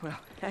 well,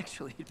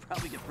 actually, he'd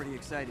probably get pretty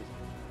excited.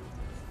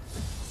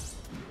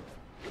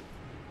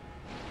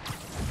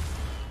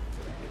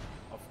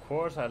 Of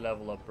course I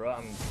level up, bro.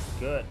 I'm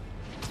good.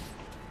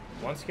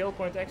 1 skill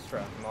point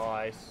extra.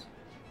 Nice.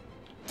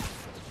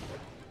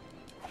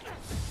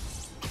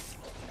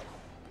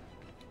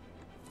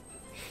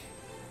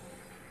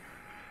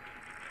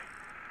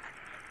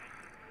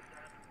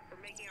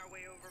 We're making our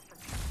way over from...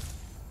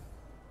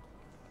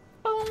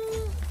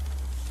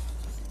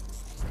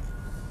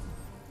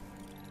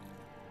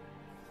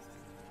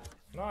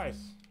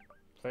 Nice.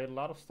 Played a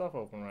lot of stuff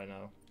open right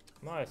now.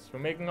 Nice. We're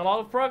making a lot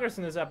of progress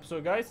in this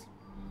episode, guys.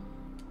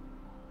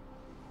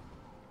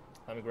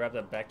 Let me grab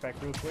that backpack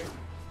real quick.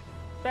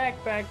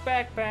 Backpack,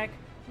 backpack,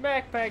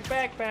 backpack,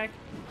 backpack.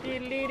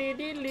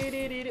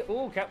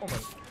 Ooh,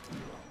 Catwoman.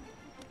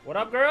 What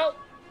up, girl?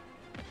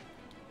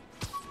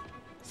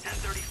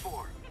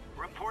 1034.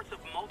 Reports of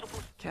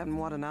multiple... Captain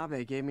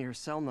Watanabe gave me her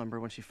cell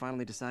number when she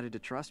finally decided to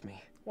trust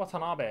me.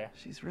 Watanabe?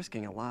 She's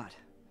risking a lot.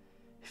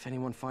 If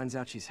anyone finds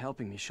out she's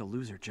helping me, she'll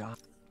lose her job.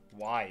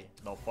 Why?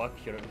 The fuck?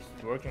 You're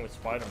working with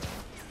Spiderman.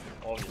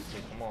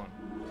 Obviously, come on.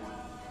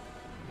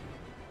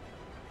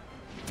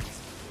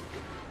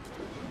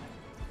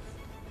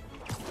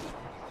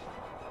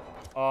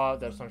 Oh,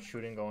 there's some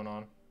shooting going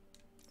on.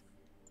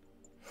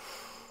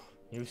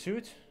 New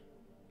suit?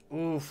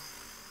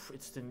 Oof.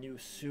 It's the new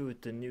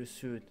suit, the new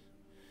suit.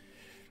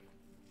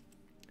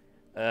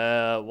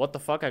 What the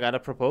fuck? I gotta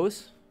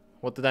propose?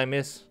 What did I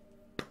miss?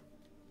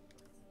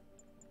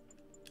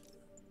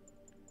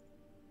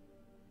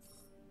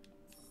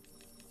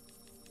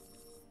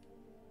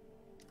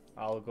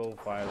 I'll go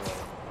viral.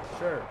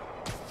 Sure.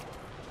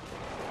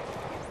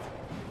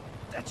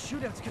 That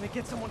shootout's gonna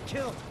get someone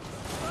killed.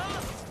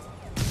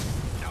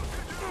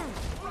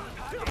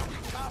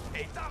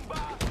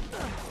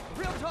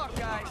 Real talk,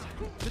 guys.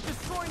 The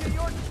Destroy New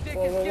York stick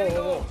is getting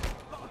old.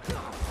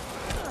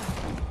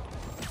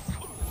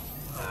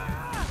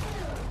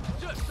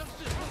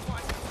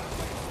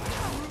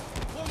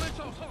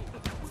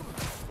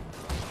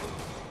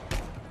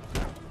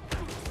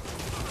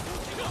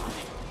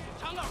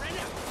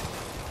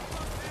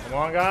 Come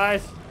on,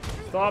 guys.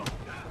 Stop.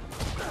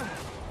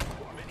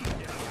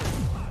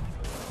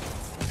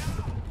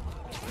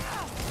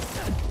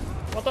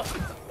 What the?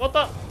 What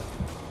the?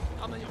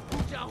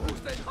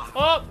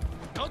 Oh!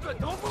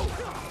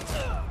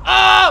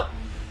 Oh!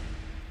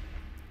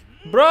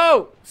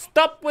 Bro,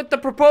 stop with the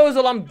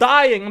proposal. I'm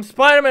dying. I'm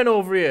Spider-Man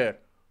over here.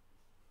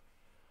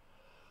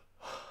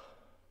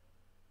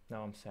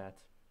 Now I'm sad.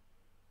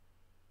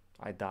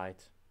 I died.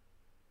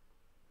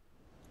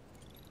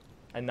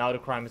 And now the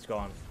crime is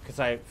gone. Because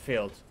I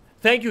failed.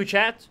 Thank you,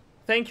 chat.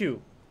 Thank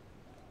you.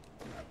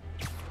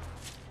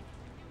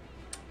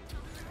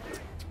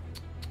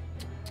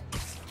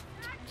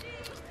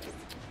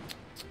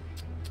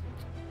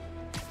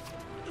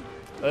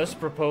 Us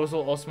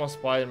proposal, Osmo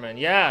Spider-Man.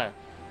 Yeah.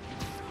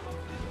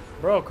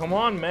 Bro, come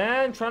on,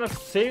 man. Trying to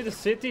save the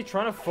city,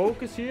 trying to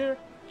focus here.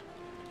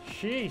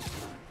 Jeez.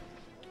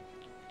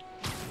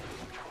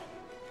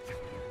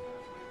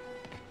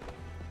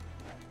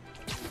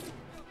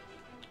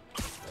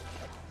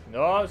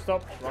 No,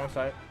 stop. Wrong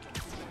side.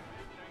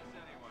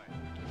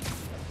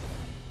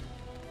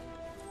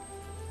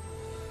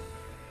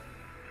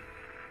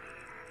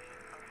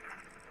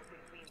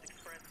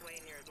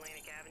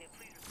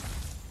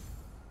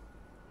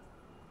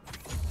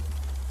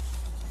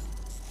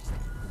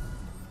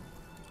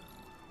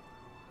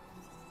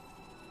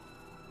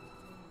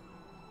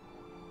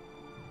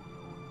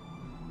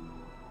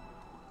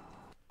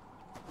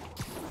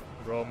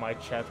 Bro, my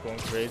chat going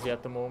crazy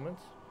at the moment.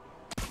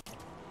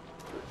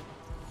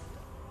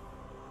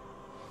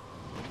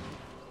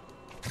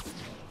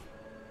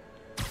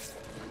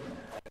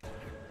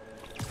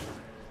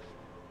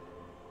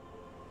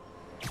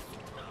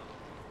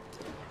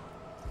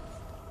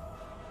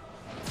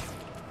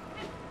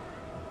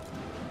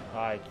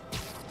 Alright.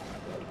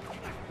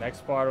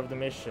 Next part of the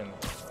mission.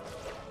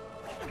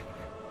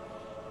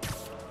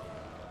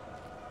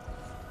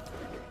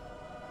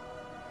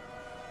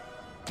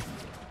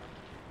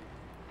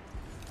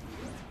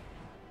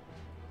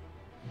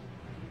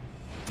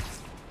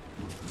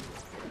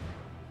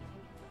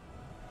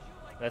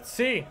 Let's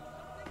see.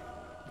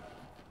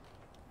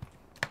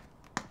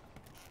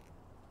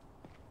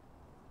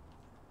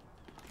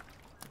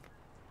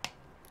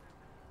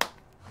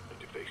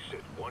 If they set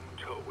one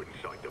toe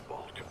inside the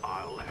vault,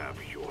 I'll have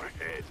your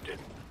head.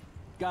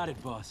 Got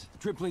it, boss.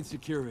 Tripling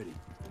security.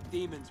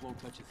 Demons won't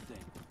touch a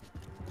thing.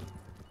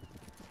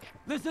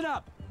 Listen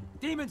up!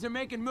 Demons are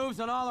making moves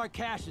on all our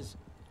caches.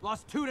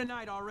 Lost 2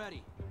 tonight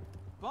already.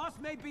 Boss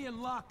may be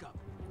in lockup.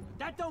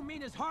 That don't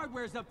mean his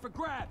hardware's up for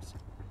grabs.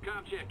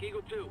 Com check,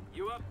 Eagle 2,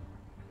 you up?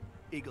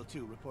 Eagle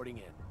 2 reporting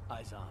in.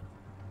 Eyes on.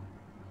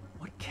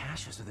 What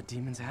caches are the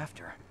demons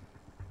after?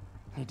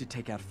 Need to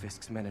take out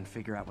Fisk's men and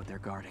figure out what they're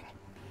guarding.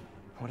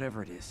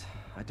 Whatever it is,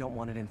 I don't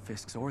want it in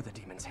Fisk's or the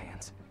demons'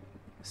 hands.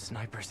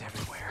 Snipers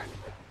everywhere.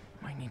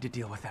 Might need to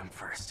deal with them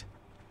first.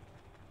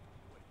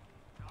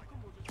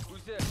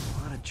 Who's this?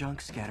 A lot of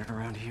junk scattered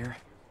around here.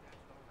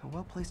 A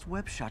well-placed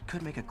web shot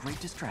could make a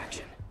great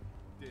distraction.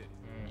 You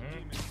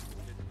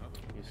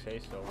say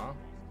so, huh?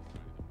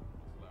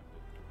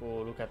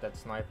 Oh, look at that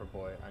sniper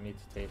boy. I need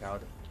to take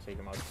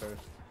him out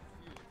first.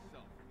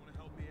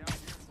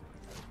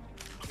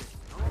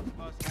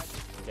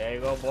 There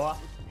you go, boy.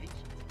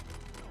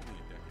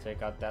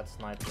 Take out that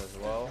sniper as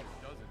well.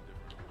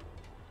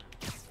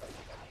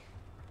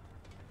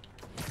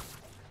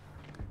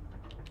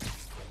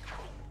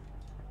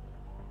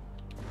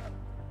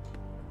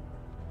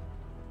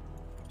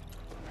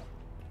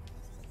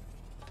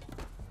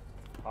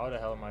 How the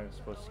hell am I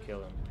supposed to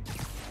kill him?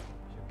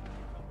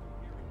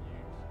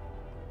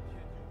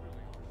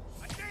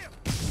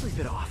 Sleep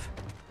it off.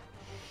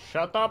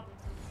 Shut up!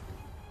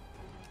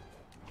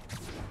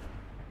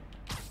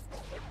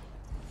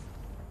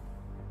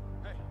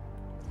 Hey,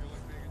 feel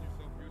like making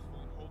yourself useful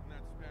and holding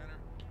that spanner?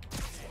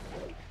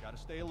 Gotta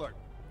stay alert.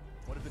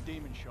 What if the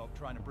demons show up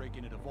trying to break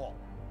into the vault?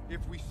 If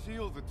we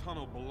seal the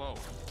tunnel below.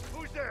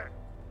 Who's there?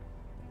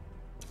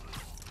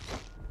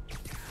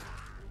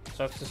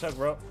 Sucks to suck,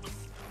 bro.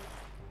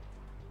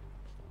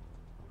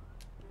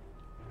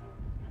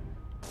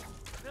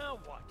 Now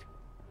what?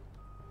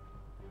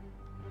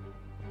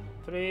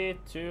 3,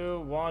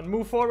 2, 1.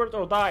 Move forward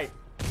or die.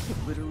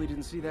 Literally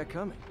didn't see that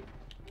coming.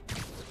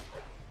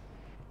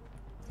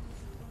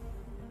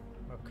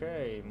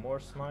 Okay, more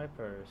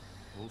snipers.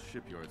 Whole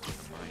shipyard's like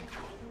a minefield.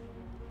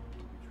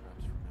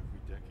 Traps from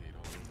every decade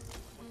all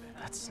over.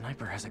 That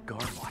sniper has a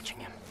guard watching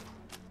him.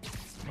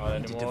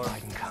 Not Need to anymore.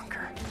 divide and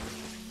conquer.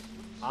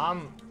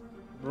 I'm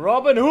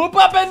Robin Hoop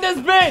up in this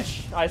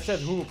bitch! I said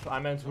hoop, I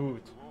meant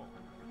hoot.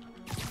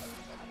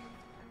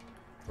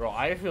 Bro,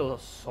 I feel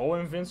so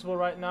invincible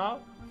right now.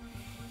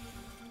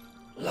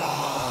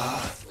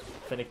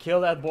 Finna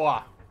kill that boy.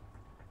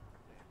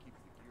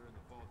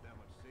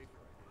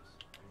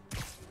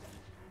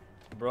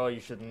 Bro, you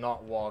should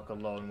not walk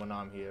alone when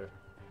I'm here.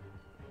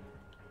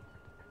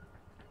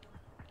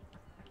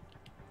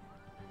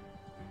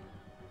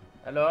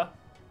 Hello?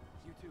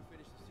 You two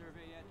finished the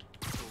survey yet?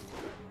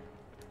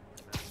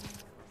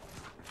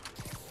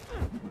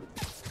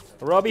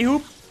 Robbie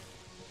Hoop?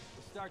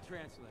 We'll start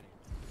translating.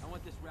 I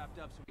want this wrapped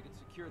up so we can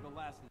secure the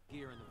last of the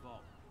gear in the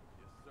vault.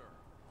 Yes, sir.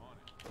 On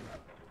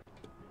it.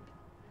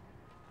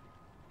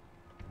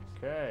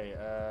 Okay,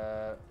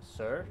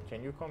 sir,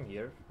 can you come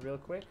here real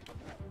quick?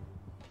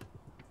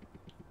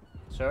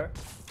 Sir,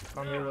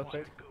 come here real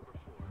quick.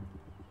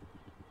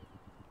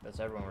 That's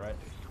everyone, right?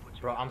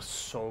 Bro, I'm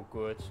so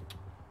good.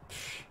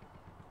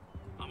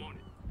 I'm on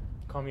it.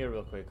 Come here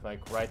real quick,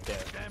 like right there.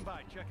 Stand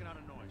by, checking out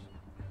a noise.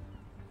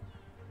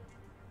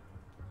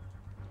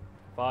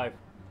 5,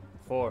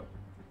 4,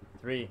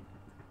 3,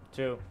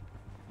 2,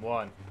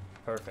 1.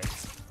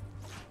 Perfect.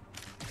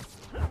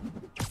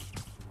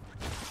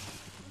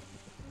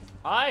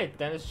 Alright,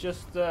 then it's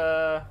just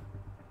a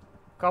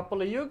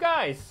couple of you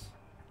guys.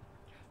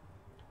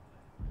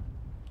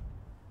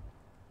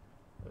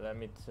 Let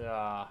me.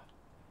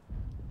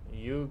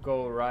 You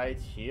go right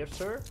here,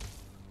 sir.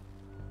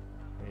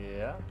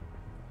 Yeah.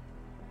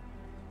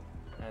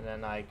 And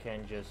then I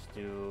can just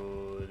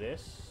do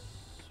this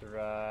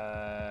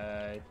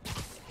right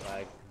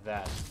like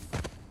that.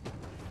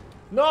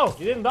 No,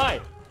 he didn't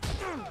die.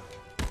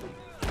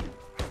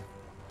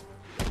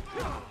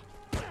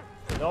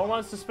 No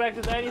one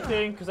suspected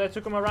anything because I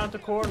took him around the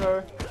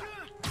corner.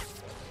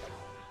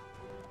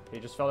 He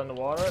just fell in the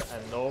water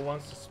and no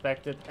one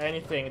suspected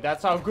anything.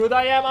 That's how good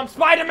I am. I'm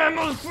Spider-Man,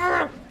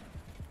 motherfucker!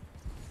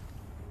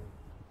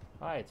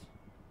 Right.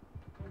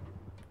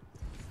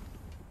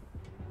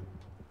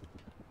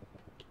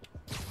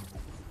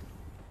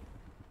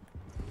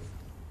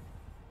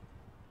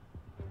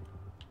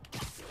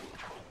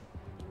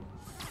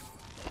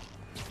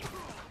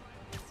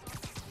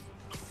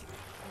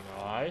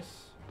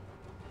 Nice.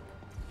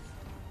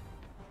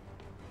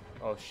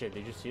 Oh shit,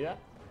 did you see that?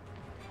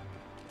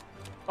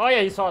 Oh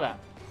yeah, you saw that.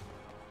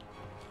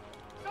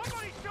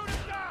 Somebody shoot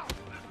him down!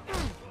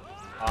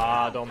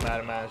 Ah, don't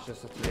matter, man. It's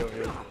just the three of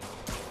you.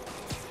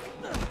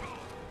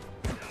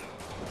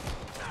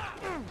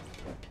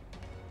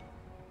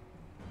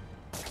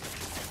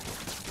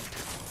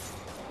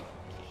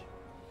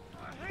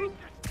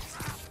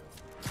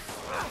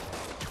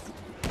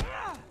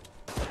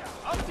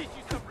 I'll teach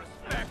you some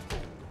respect.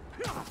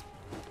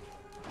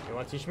 You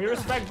want to teach me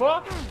respect,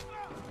 boy?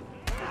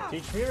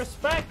 Teach me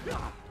respect.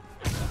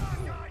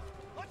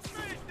 Let's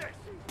finish this.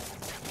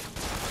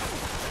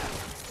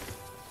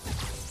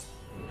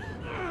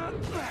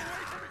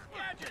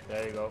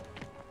 There you go.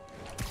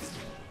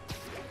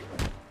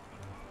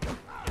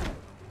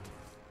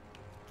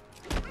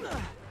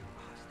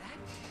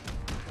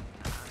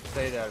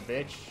 Stay there,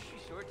 bitch.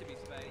 Sure to be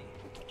Spidey.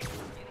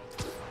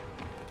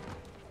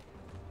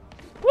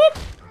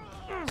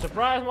 Whoop!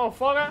 Surprise,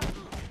 motherfucker.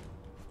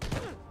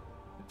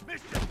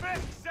 Mr.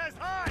 Fisk says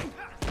hi.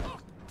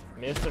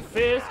 Mr.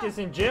 Fisk is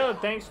in jail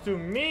thanks to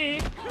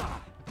me.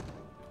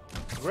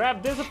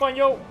 Grab this upon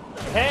your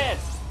head.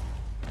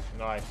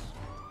 Nice.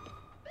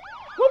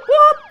 Whoop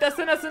whoop! That's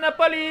the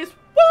police.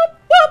 Whoop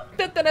whoop!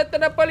 That's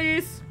the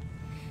police.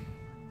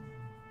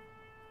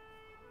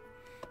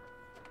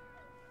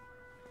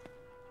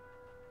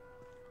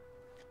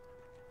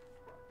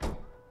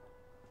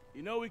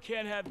 You know we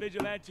can't have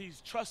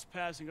vigilantes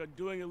trespassing or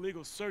doing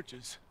illegal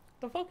searches.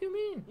 The fuck you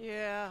mean?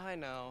 Yeah, I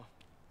know.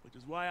 Which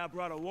is why I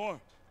brought a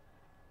warrant.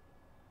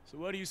 So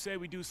what do you say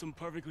we do some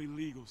perfectly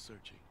legal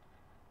searching?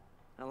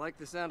 I like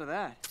the sound of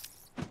that.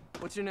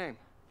 What's your name?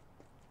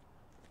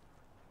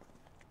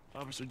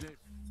 Officer Davis.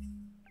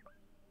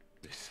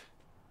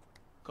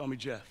 Call me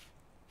Jeff.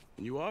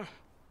 And you are?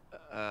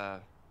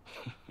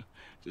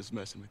 Just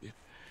messing with you.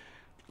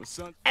 Well,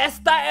 son.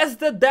 Esta is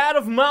the dad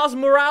of Miles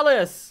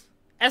Morales.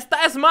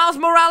 Esta is Miles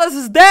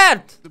Morales'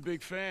 dad. The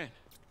big fan.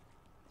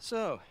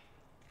 So,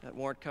 that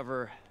warrant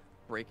cover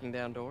breaking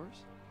down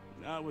doors?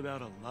 Not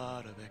without a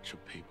lot of extra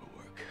paperwork.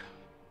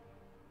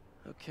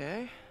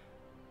 Okay.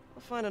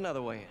 I'll find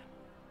another way in.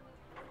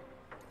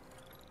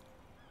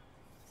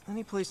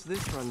 Any place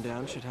this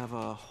rundown should have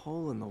a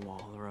hole in the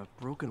wall or a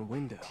broken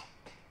window.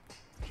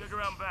 Check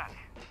around back.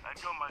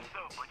 I'd go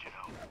myself, but you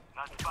know,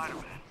 not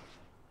Spider-Man.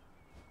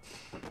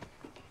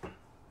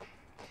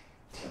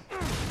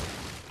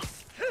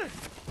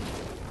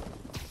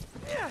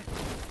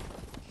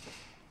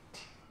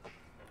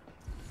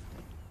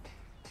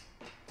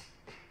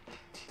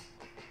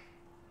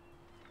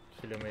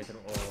 Kilometer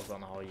oorlog,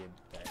 dan hou je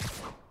bij.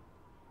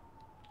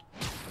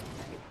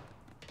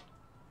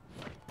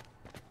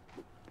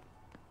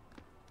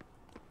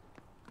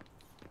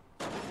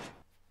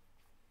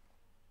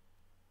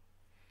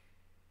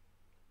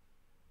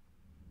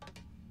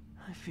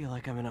 I feel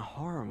like I'm in a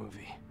horror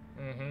movie.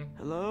 Mm-hmm.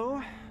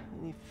 Hello?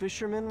 Any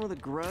fisherman with a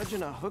grudge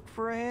and a hook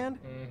for a hand?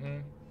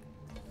 Mm-hmm.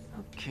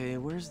 Okay,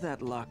 where's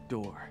that locked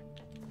door?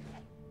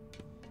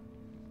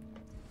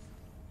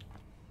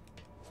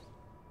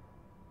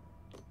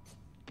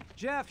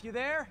 Jeff, you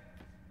there?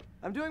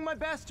 I'm doing my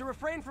best to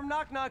refrain from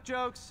knock-knock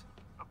jokes.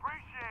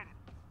 Appreciate it.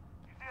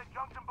 You see a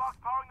junction box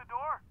powering the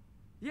door?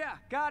 Yeah,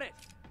 got it.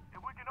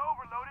 If we can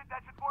overload it,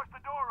 that should force the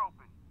door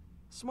open.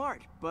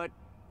 Smart, but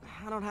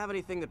I don't have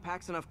anything that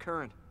packs enough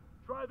current.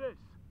 Try this.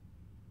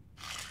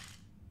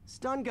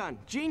 Stun gun,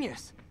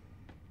 genius!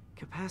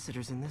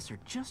 Capacitors in this are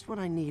just what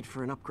I need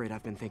for an upgrade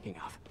I've been thinking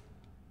of.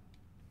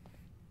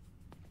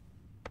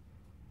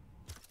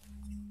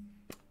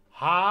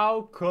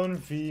 How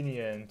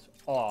convenient.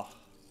 Oh.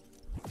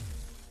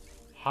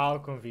 How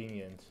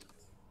convenient.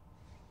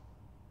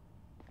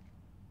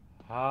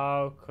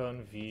 How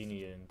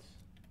convenient.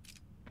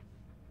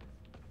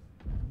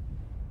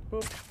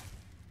 Boop.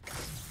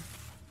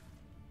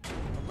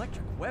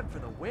 Electric web for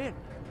the win.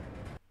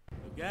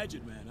 A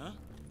gadget man, huh?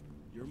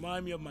 You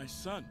remind me of my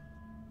son.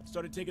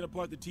 Started taking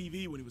apart the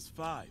TV when he was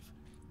 5.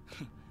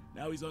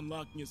 Now he's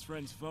unlocking his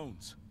friends'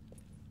 phones.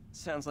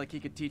 Sounds like he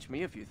could teach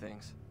me a few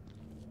things.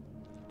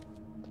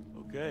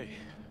 Okay.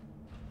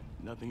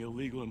 Nothing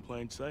illegal in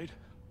plain sight?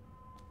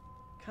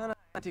 Kinda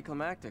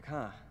anticlimactic,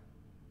 huh?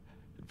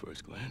 At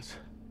first glance.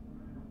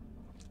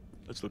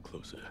 Let's look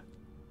closer.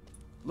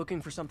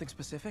 Looking for something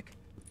specific?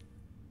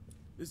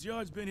 This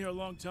yard's been here a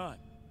long time.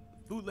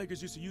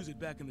 Bootleggers used to use it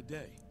back in the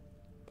day.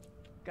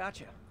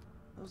 Gotcha.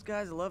 Those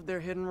guys love their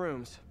hidden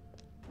rooms.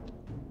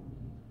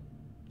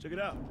 Check it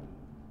out.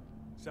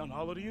 Sound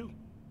hollow to you?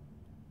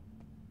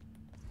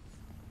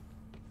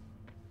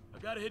 I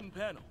got a hidden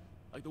panel,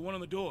 like the one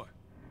on the door.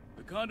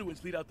 The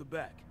conduits lead out the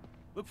back.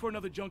 Look for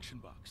another junction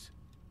box.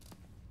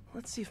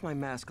 Let's see if my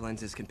mask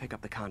lenses can pick up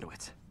the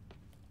conduits.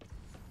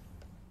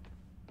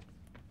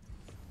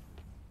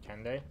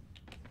 Can they?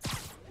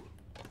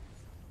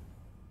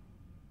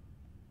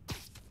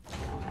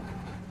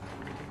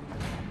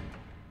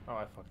 Oh,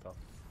 I fucked up.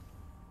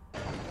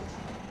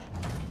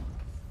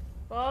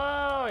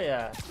 Oh,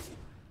 yeah.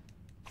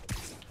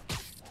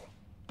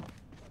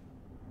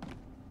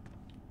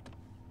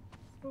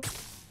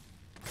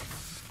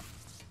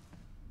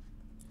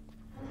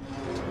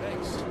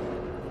 Thanks.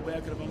 No way I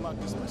could have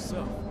unlocked this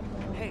myself.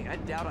 Hey, I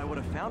doubt I would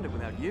have found it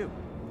without you.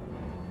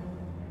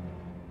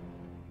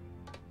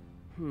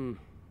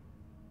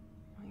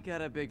 I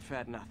got a big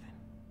fat nothing.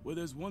 Well,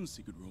 there's one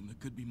secret room, there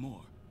could be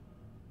more.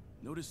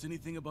 Notice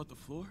anything about the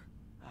floor?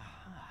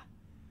 Aha.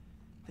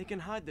 They can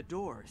hide the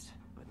doors,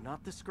 but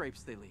not the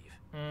scrapes they leave.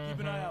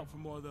 Keep an eye out for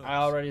more of those. I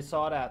already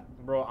saw that.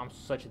 Bro, I'm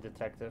such a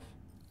detective.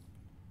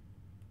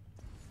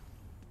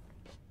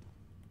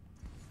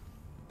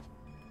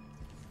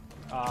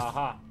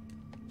 Aha.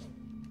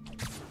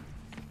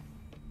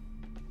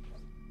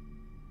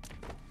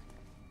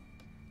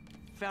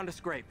 Found a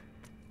scrape.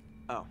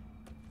 Oh.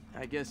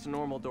 I guess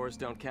normal doors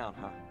don't count,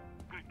 huh?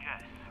 Good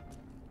guess.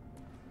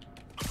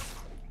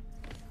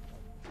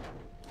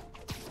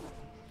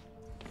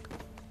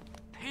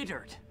 Pay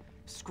dirt.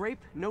 Scrape,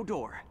 no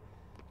door.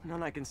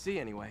 None I can see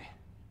anyway.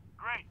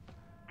 Great.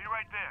 Be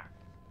right there.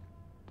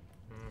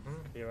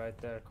 Be right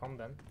there. Come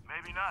then.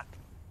 Maybe not.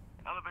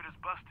 Elevator's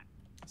busted.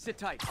 Sit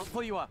tight. I'll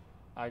pull you up.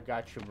 I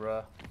got you,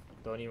 bruh.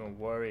 Don't even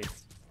worry.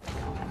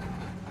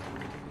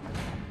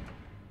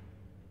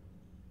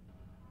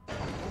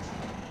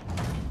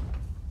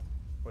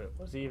 Wait,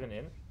 was he even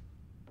in?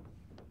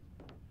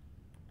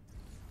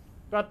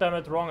 God damn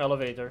it, wrong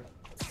elevator.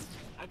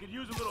 I could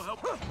use a little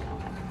help.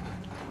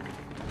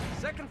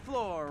 Second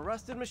floor,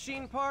 rusted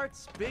machine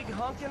parts, big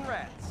honkin'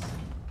 rats.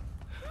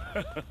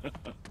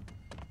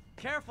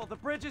 Careful, the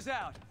bridge is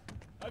out.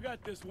 I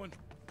got this one.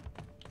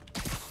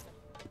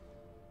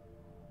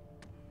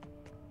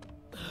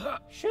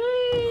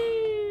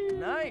 Sheesh.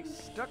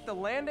 Nice, stuck the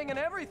landing and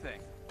everything.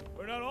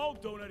 We're not all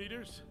donut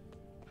eaters.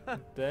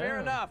 Fair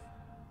Damn. enough.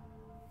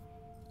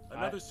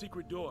 Another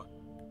secret door.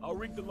 I'll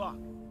rig the lock.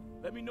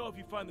 Let me know if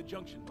you find the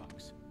junction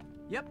box.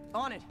 Yep,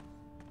 on it.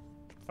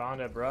 Found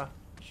it, bruh.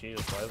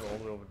 Jesus, why is it all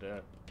the way over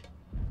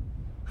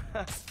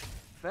there?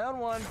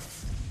 Found one.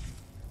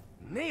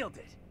 Nailed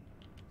it.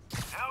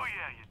 Hell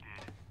yeah, you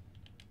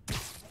did.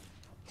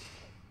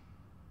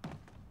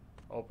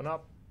 Open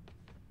up.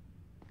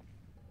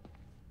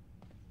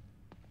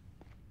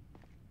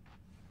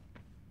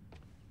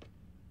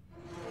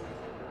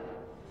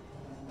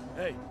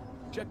 Hey,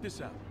 check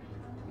this out.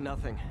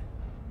 Nothing.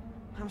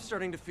 I'm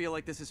starting to feel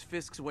like this is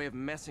Fisk's way of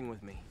messing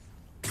with me.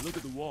 Look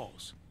at the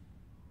walls.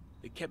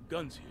 They kept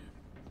guns here.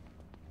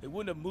 They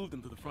wouldn't have moved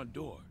them to the front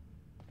door.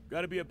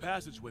 Gotta be a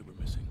passageway we're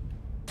missing.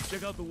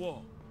 Check out the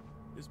wall.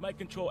 This might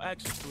control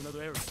access to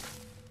another area.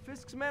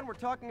 Fisk's men were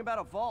talking about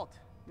a vault.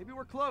 Maybe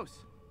we're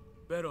close.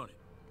 Bet on it.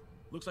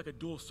 Looks like a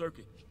dual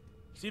circuit.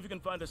 See if you can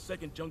find a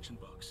second junction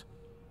box.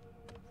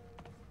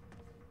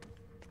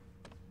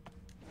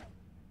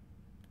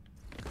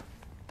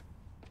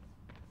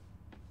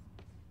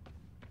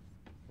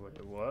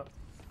 Wait, what?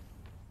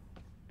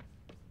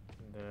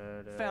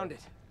 Found it.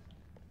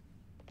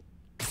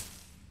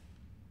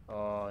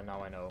 Oh,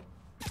 now I know.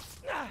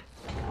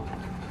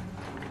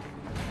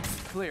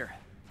 Clear.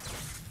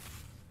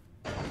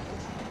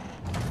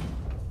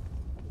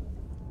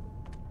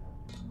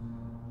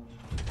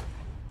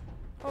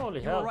 Holy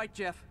You hell. were right,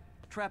 Jeff.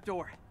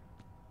 Trapdoor.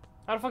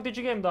 How the fuck did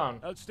you get him down?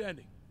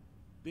 Outstanding.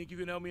 Think you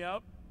can help me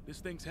out? This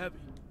thing's heavy.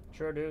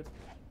 Sure, dude.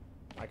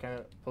 I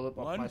can pull it up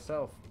 1,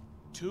 myself.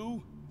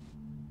 2,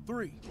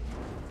 3.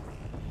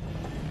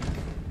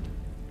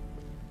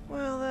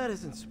 Well, that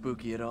isn't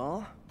spooky at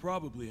all.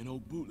 Probably an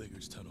old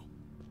bootlegger's tunnel.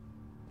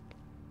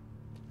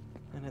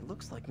 And it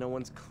looks like no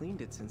one's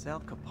cleaned it since Al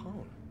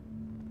Capone.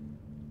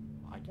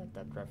 I get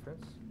that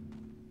reference.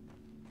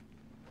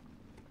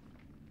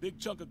 Big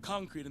chunk of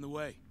concrete in the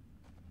way.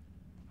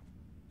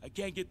 I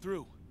can't get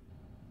through.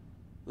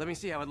 Let me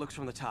see how it looks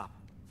from the top.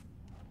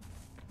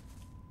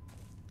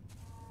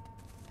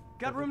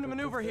 Got room to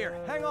maneuver here.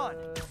 Hang on.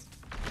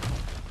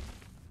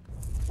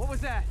 What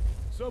was that?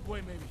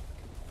 Subway, maybe.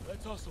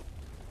 Let's hustle.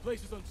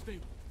 Place is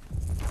unstable.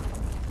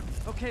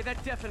 Okay,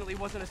 that definitely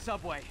wasn't a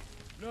subway.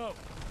 No.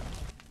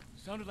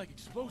 Sounded like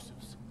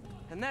explosives.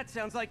 And that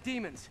sounds like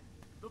demons.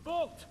 The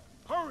vault!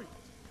 Hurry!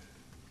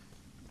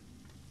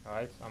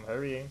 Alright, I'm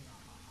hurrying.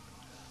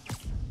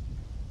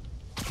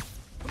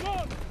 Come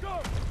on,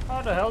 go!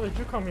 How the hell did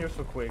you come here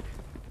so quick?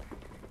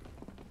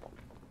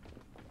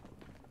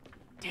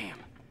 Damn.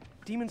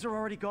 Demons are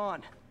already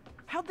gone.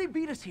 How'd they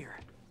beat us here?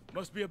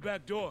 Must be a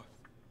back door.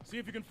 See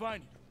if you can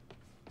find it.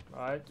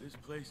 Alright. This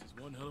place is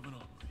one hell of an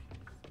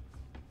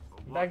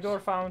armory. Back door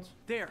found.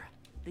 There.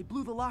 They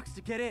blew the locks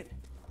to get in.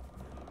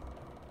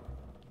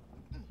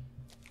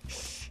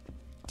 Shh.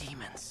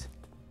 Demons.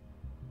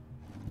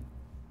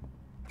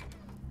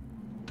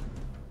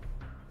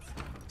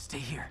 Stay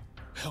here.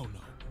 Hell no.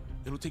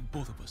 It'll take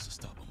both of us to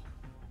stop them.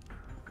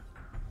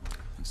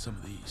 And some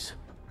of these.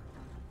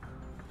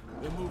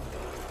 They're moving.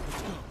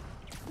 Let's go.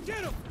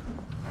 Get them!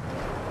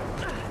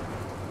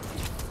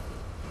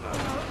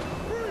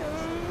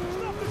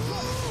 Stop the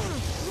truck!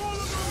 Roll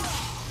them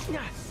around!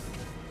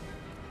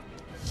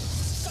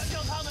 Got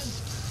you coming!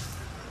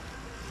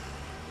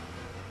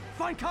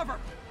 Find cover!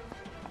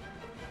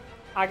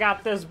 I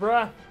got this,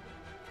 bruh.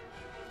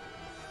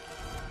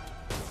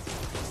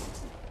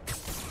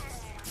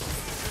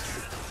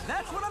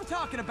 That's what I'm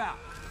talking about!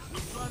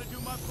 I'm trying to do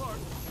my part.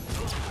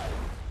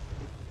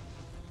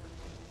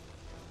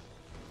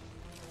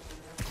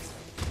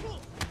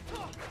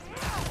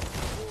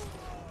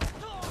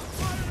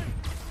 Firing!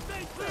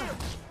 Stay clear!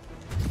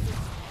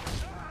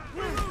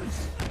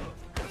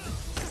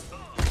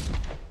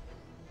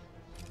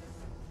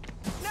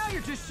 Now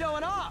you're just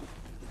showing off!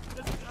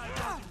 This guy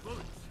dodging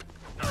bullets.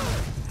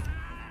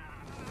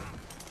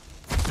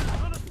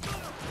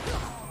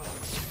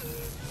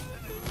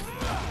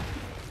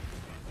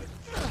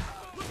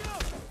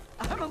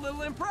 I'm a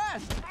little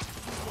impressed! Stay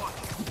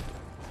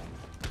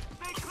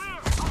clear!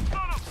 I'll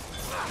stun him!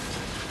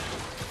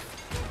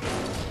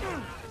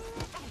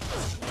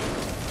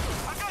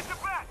 I got your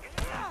back!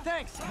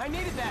 Thanks, I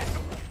needed that!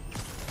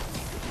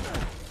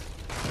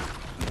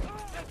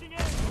 Taking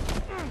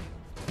aim!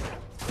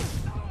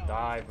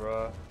 Die,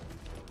 bruh.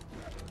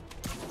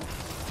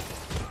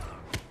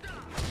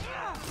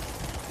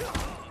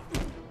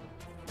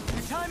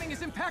 Your timing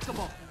is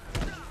impeccable!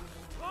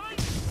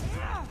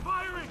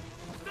 Firing!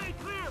 Stay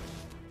clear!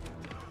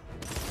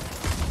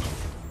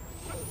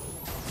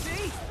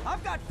 See?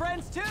 I've got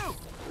friends too!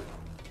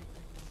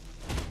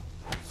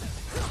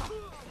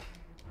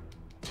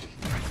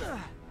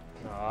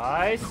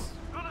 Nice.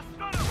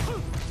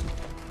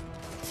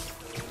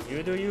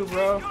 You do you,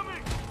 bro.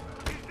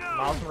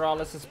 Miles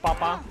Morales is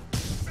Papa.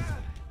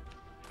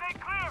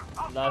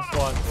 Last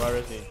one. Where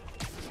is he?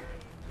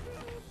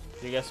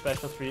 You get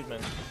special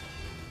treatment.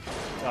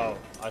 Oh,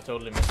 I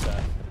totally missed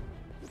that.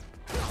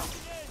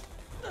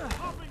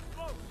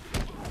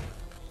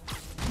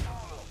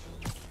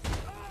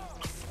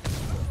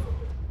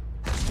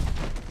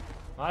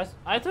 Nice.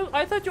 I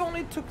thought you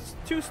only took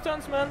 2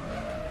 stunts, man.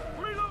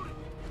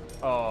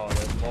 Oh,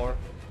 there's more.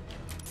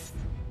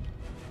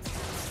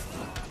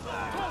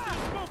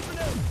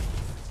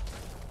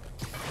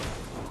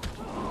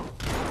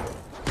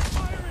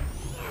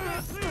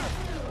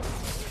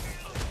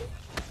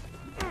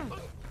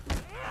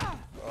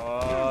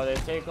 Oh, they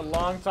take a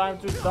long time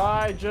to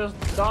die. Just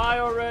die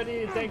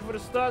already. Thank you for the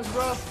stunts,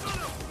 bro.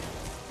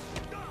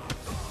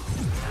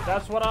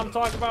 That's what I'm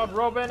talking about,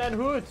 Robin and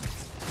Hood.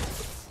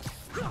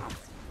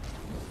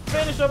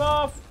 Finish them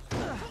off.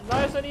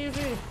 Nice and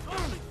easy.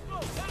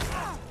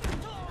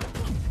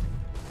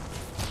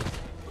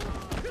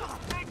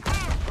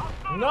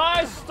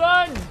 Nice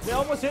stun. They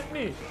almost hit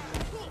me.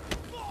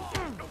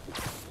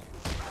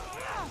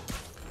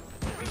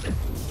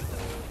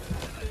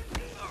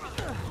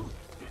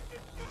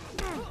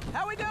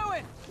 How we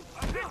doing?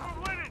 I think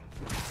we're winning.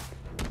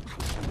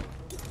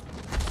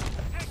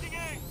 Taking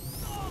aim.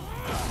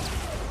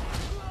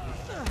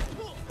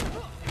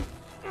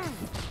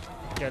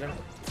 Get him.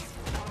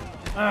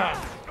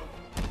 Ah.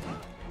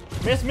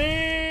 Miss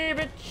me,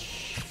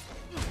 bitch.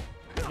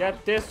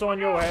 Get this on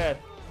your head.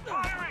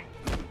 Firing.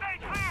 Stay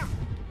clear.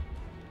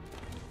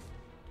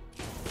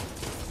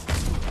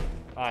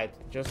 Alright,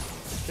 just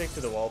stick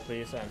to the wall,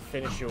 please, and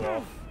finish you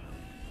off.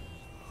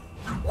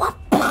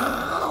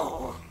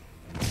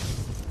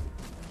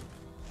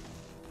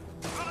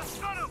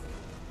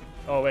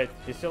 Oh wait,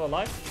 he's still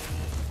alive?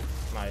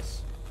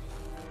 Nice.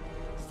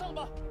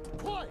 Selma,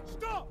 quiet,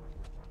 stop!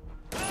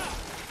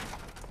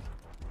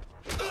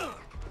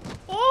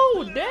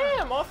 Oh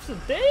damn, Officer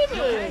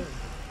David!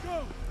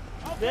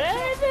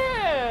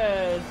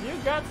 David! You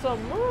got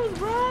some moves,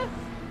 bro!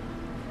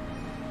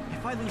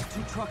 If I lose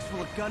 2 trucks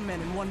full of gunmen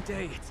in one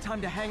day, it's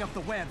time to hang up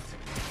the webs.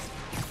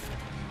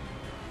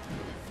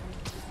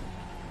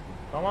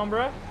 Come on,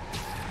 bro.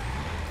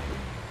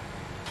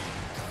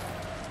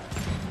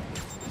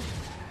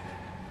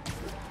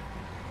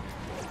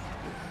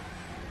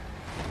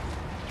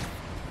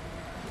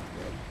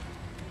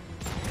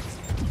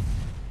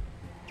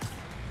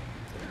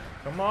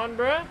 Come on,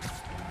 bruh.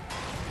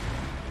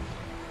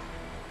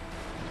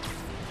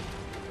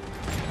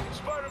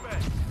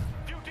 Spiderman,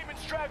 few demon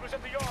stragglers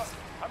at the yard.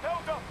 I'm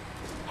held up.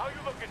 How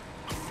you looking?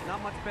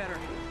 Not much better.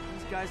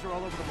 These guys are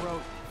all over the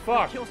road. Fuck.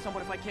 I'll kill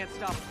someone if I can't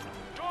stop them.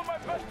 Doing my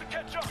best to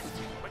catch up,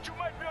 but you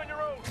might be on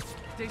your own.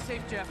 Stay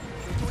safe, Jeff.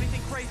 Don't do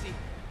anything crazy.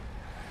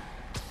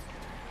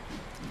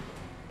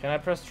 Can I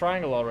press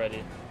triangle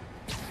already?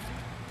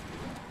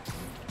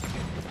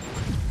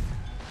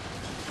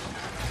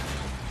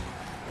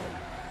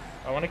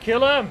 I want to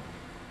kill him.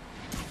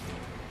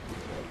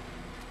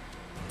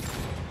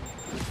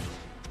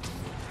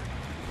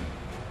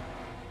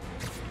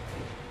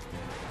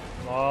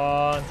 Come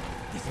on.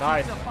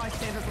 Nice. The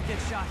bystanders will get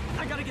shot.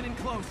 I gotta get in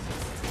close.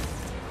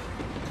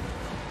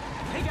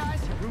 Hey guys,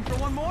 room for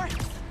one more?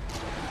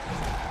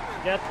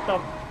 Get the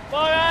fuck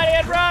out of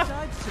here, bro.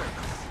 Side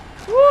circus.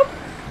 Whoop.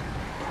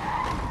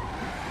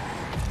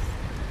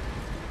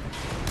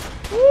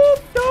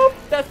 Whoop, doop.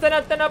 That's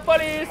enough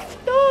police.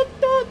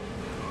 Doot, doot.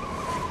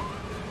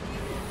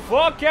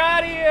 Fuck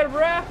out of here,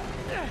 bruh.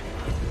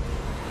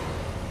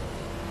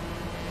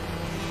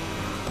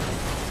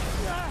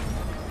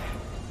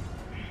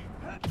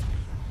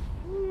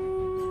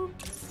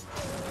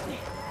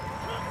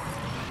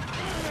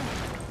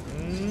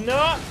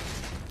 No.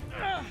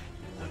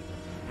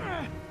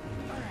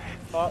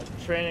 Oh,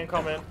 training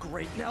coming.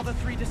 Great, now the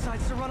 3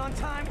 decides to run on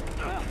time.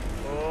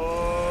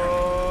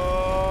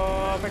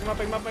 Oh, pick him up,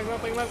 pick him up, pick him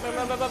up, pick him up, pick him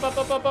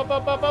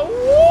up.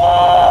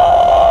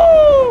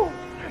 Woo!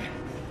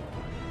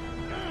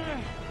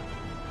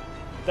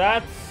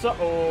 That's so.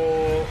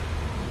 Oh.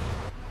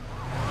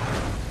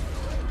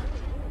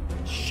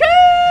 Sheesh!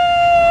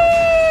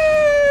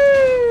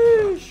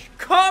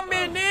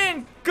 Coming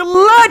in,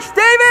 Clutch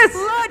Davis!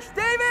 Clutch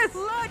Davis!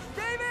 Clutch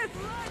Davis!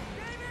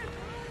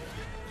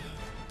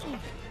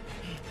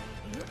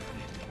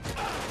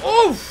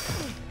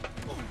 Oof!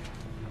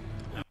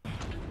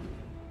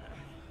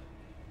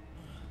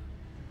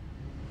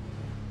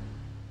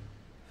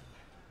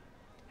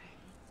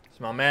 It's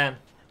my man.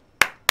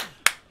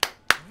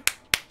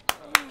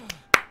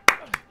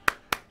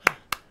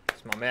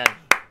 It's my man.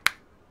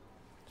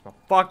 It's my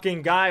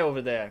fucking guy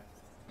over there.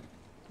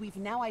 We've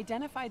now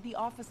identified the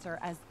officer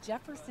as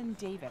Jefferson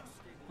Davis.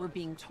 We're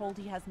being told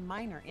he has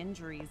minor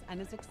injuries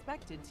and is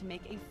expected to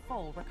make a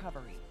full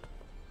recovery.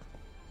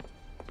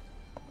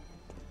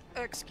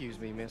 Excuse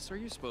me, miss. Are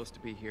you supposed to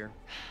be here?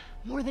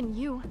 More than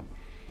you.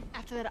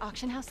 After that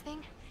auction house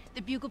thing,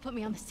 the Bugle put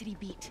me on the city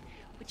beat,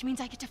 which means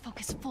I get to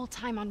focus full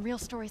time on real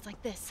stories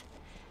like this.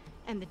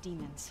 And the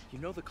demons. You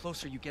know the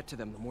closer you get to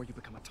them, the more you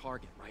become a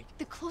target, right?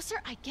 The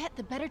closer I get,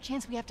 the better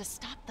chance we have to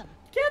stop them.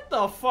 Get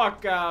the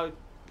fuck out.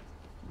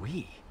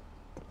 We?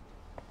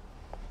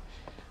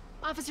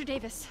 Officer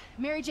Davis,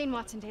 Mary Jane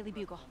Watson, Daily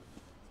Bugle.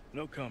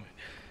 No comment.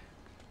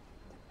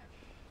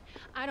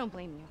 I don't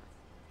blame you.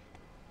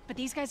 But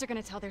these guys are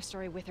gonna tell their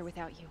story with or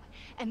without you,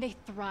 and they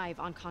thrive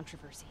on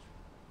controversy.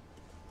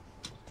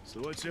 So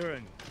what's your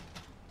angle?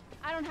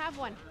 I don't have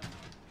one.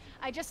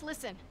 I just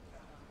listen.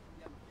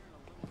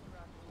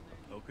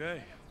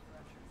 Okay.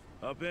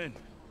 Hop in.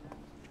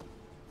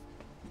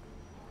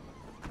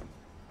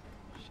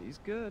 She's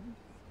good.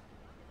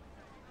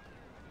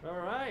 All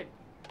right.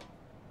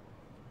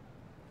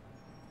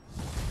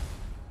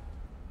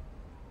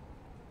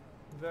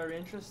 Very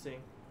interesting.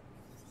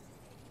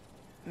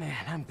 Man,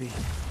 I'm beat.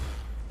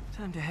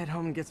 Time to head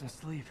home and get some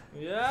sleep.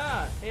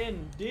 Yeah,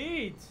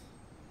 indeed.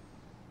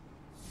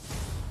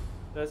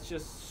 Let's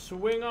just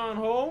swing on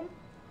home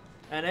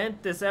and end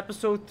this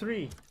episode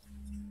 3.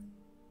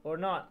 Or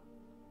not.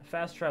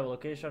 Fast travel,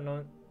 location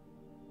unknown.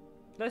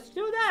 Let's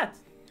do that.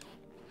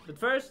 But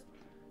first.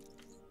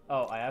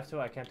 Oh, I have to?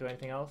 I can't do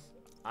anything else?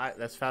 Alright,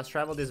 let's fast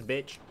travel this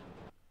bitch.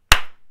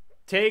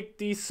 Take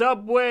the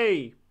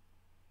subway.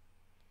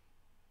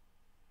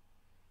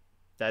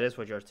 That is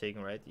what you're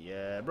taking, right?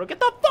 Yeah, bro. Get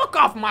the fuck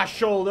off my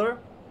shoulder.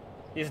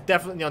 He's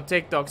definitely on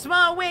TikTok.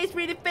 Small waist,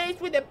 pretty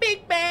face with a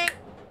big bang.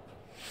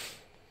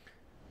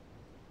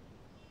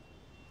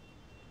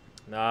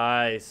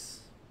 Nice.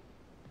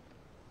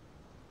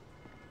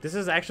 This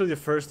is actually the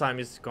first time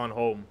he's gone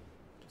home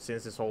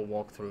since this whole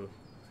walkthrough.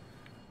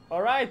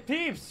 Alright,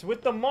 peeps.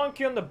 With the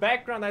monkey on the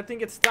background, I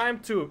think it's time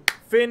to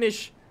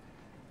finish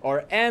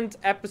or end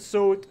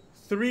episode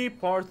 3,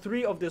 part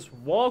 3 of this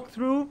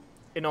walkthrough.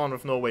 In honor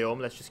of No Way Home,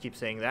 let's just keep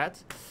saying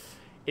that.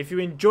 If you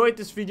enjoyed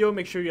this video,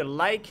 make sure you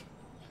like.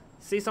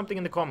 Say something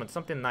in the comments,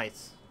 something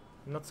nice.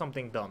 Not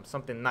something dumb,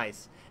 something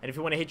nice. And if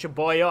you want to hit your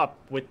boy up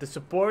with the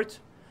support,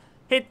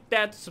 hit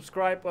that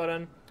subscribe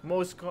button.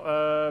 Most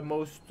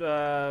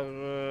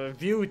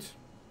viewed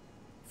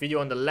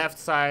video on the left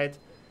side.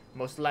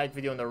 Most liked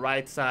video on the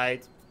right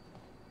side.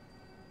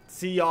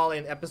 See y'all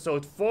in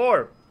episode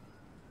 4.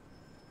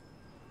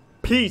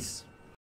 Peace.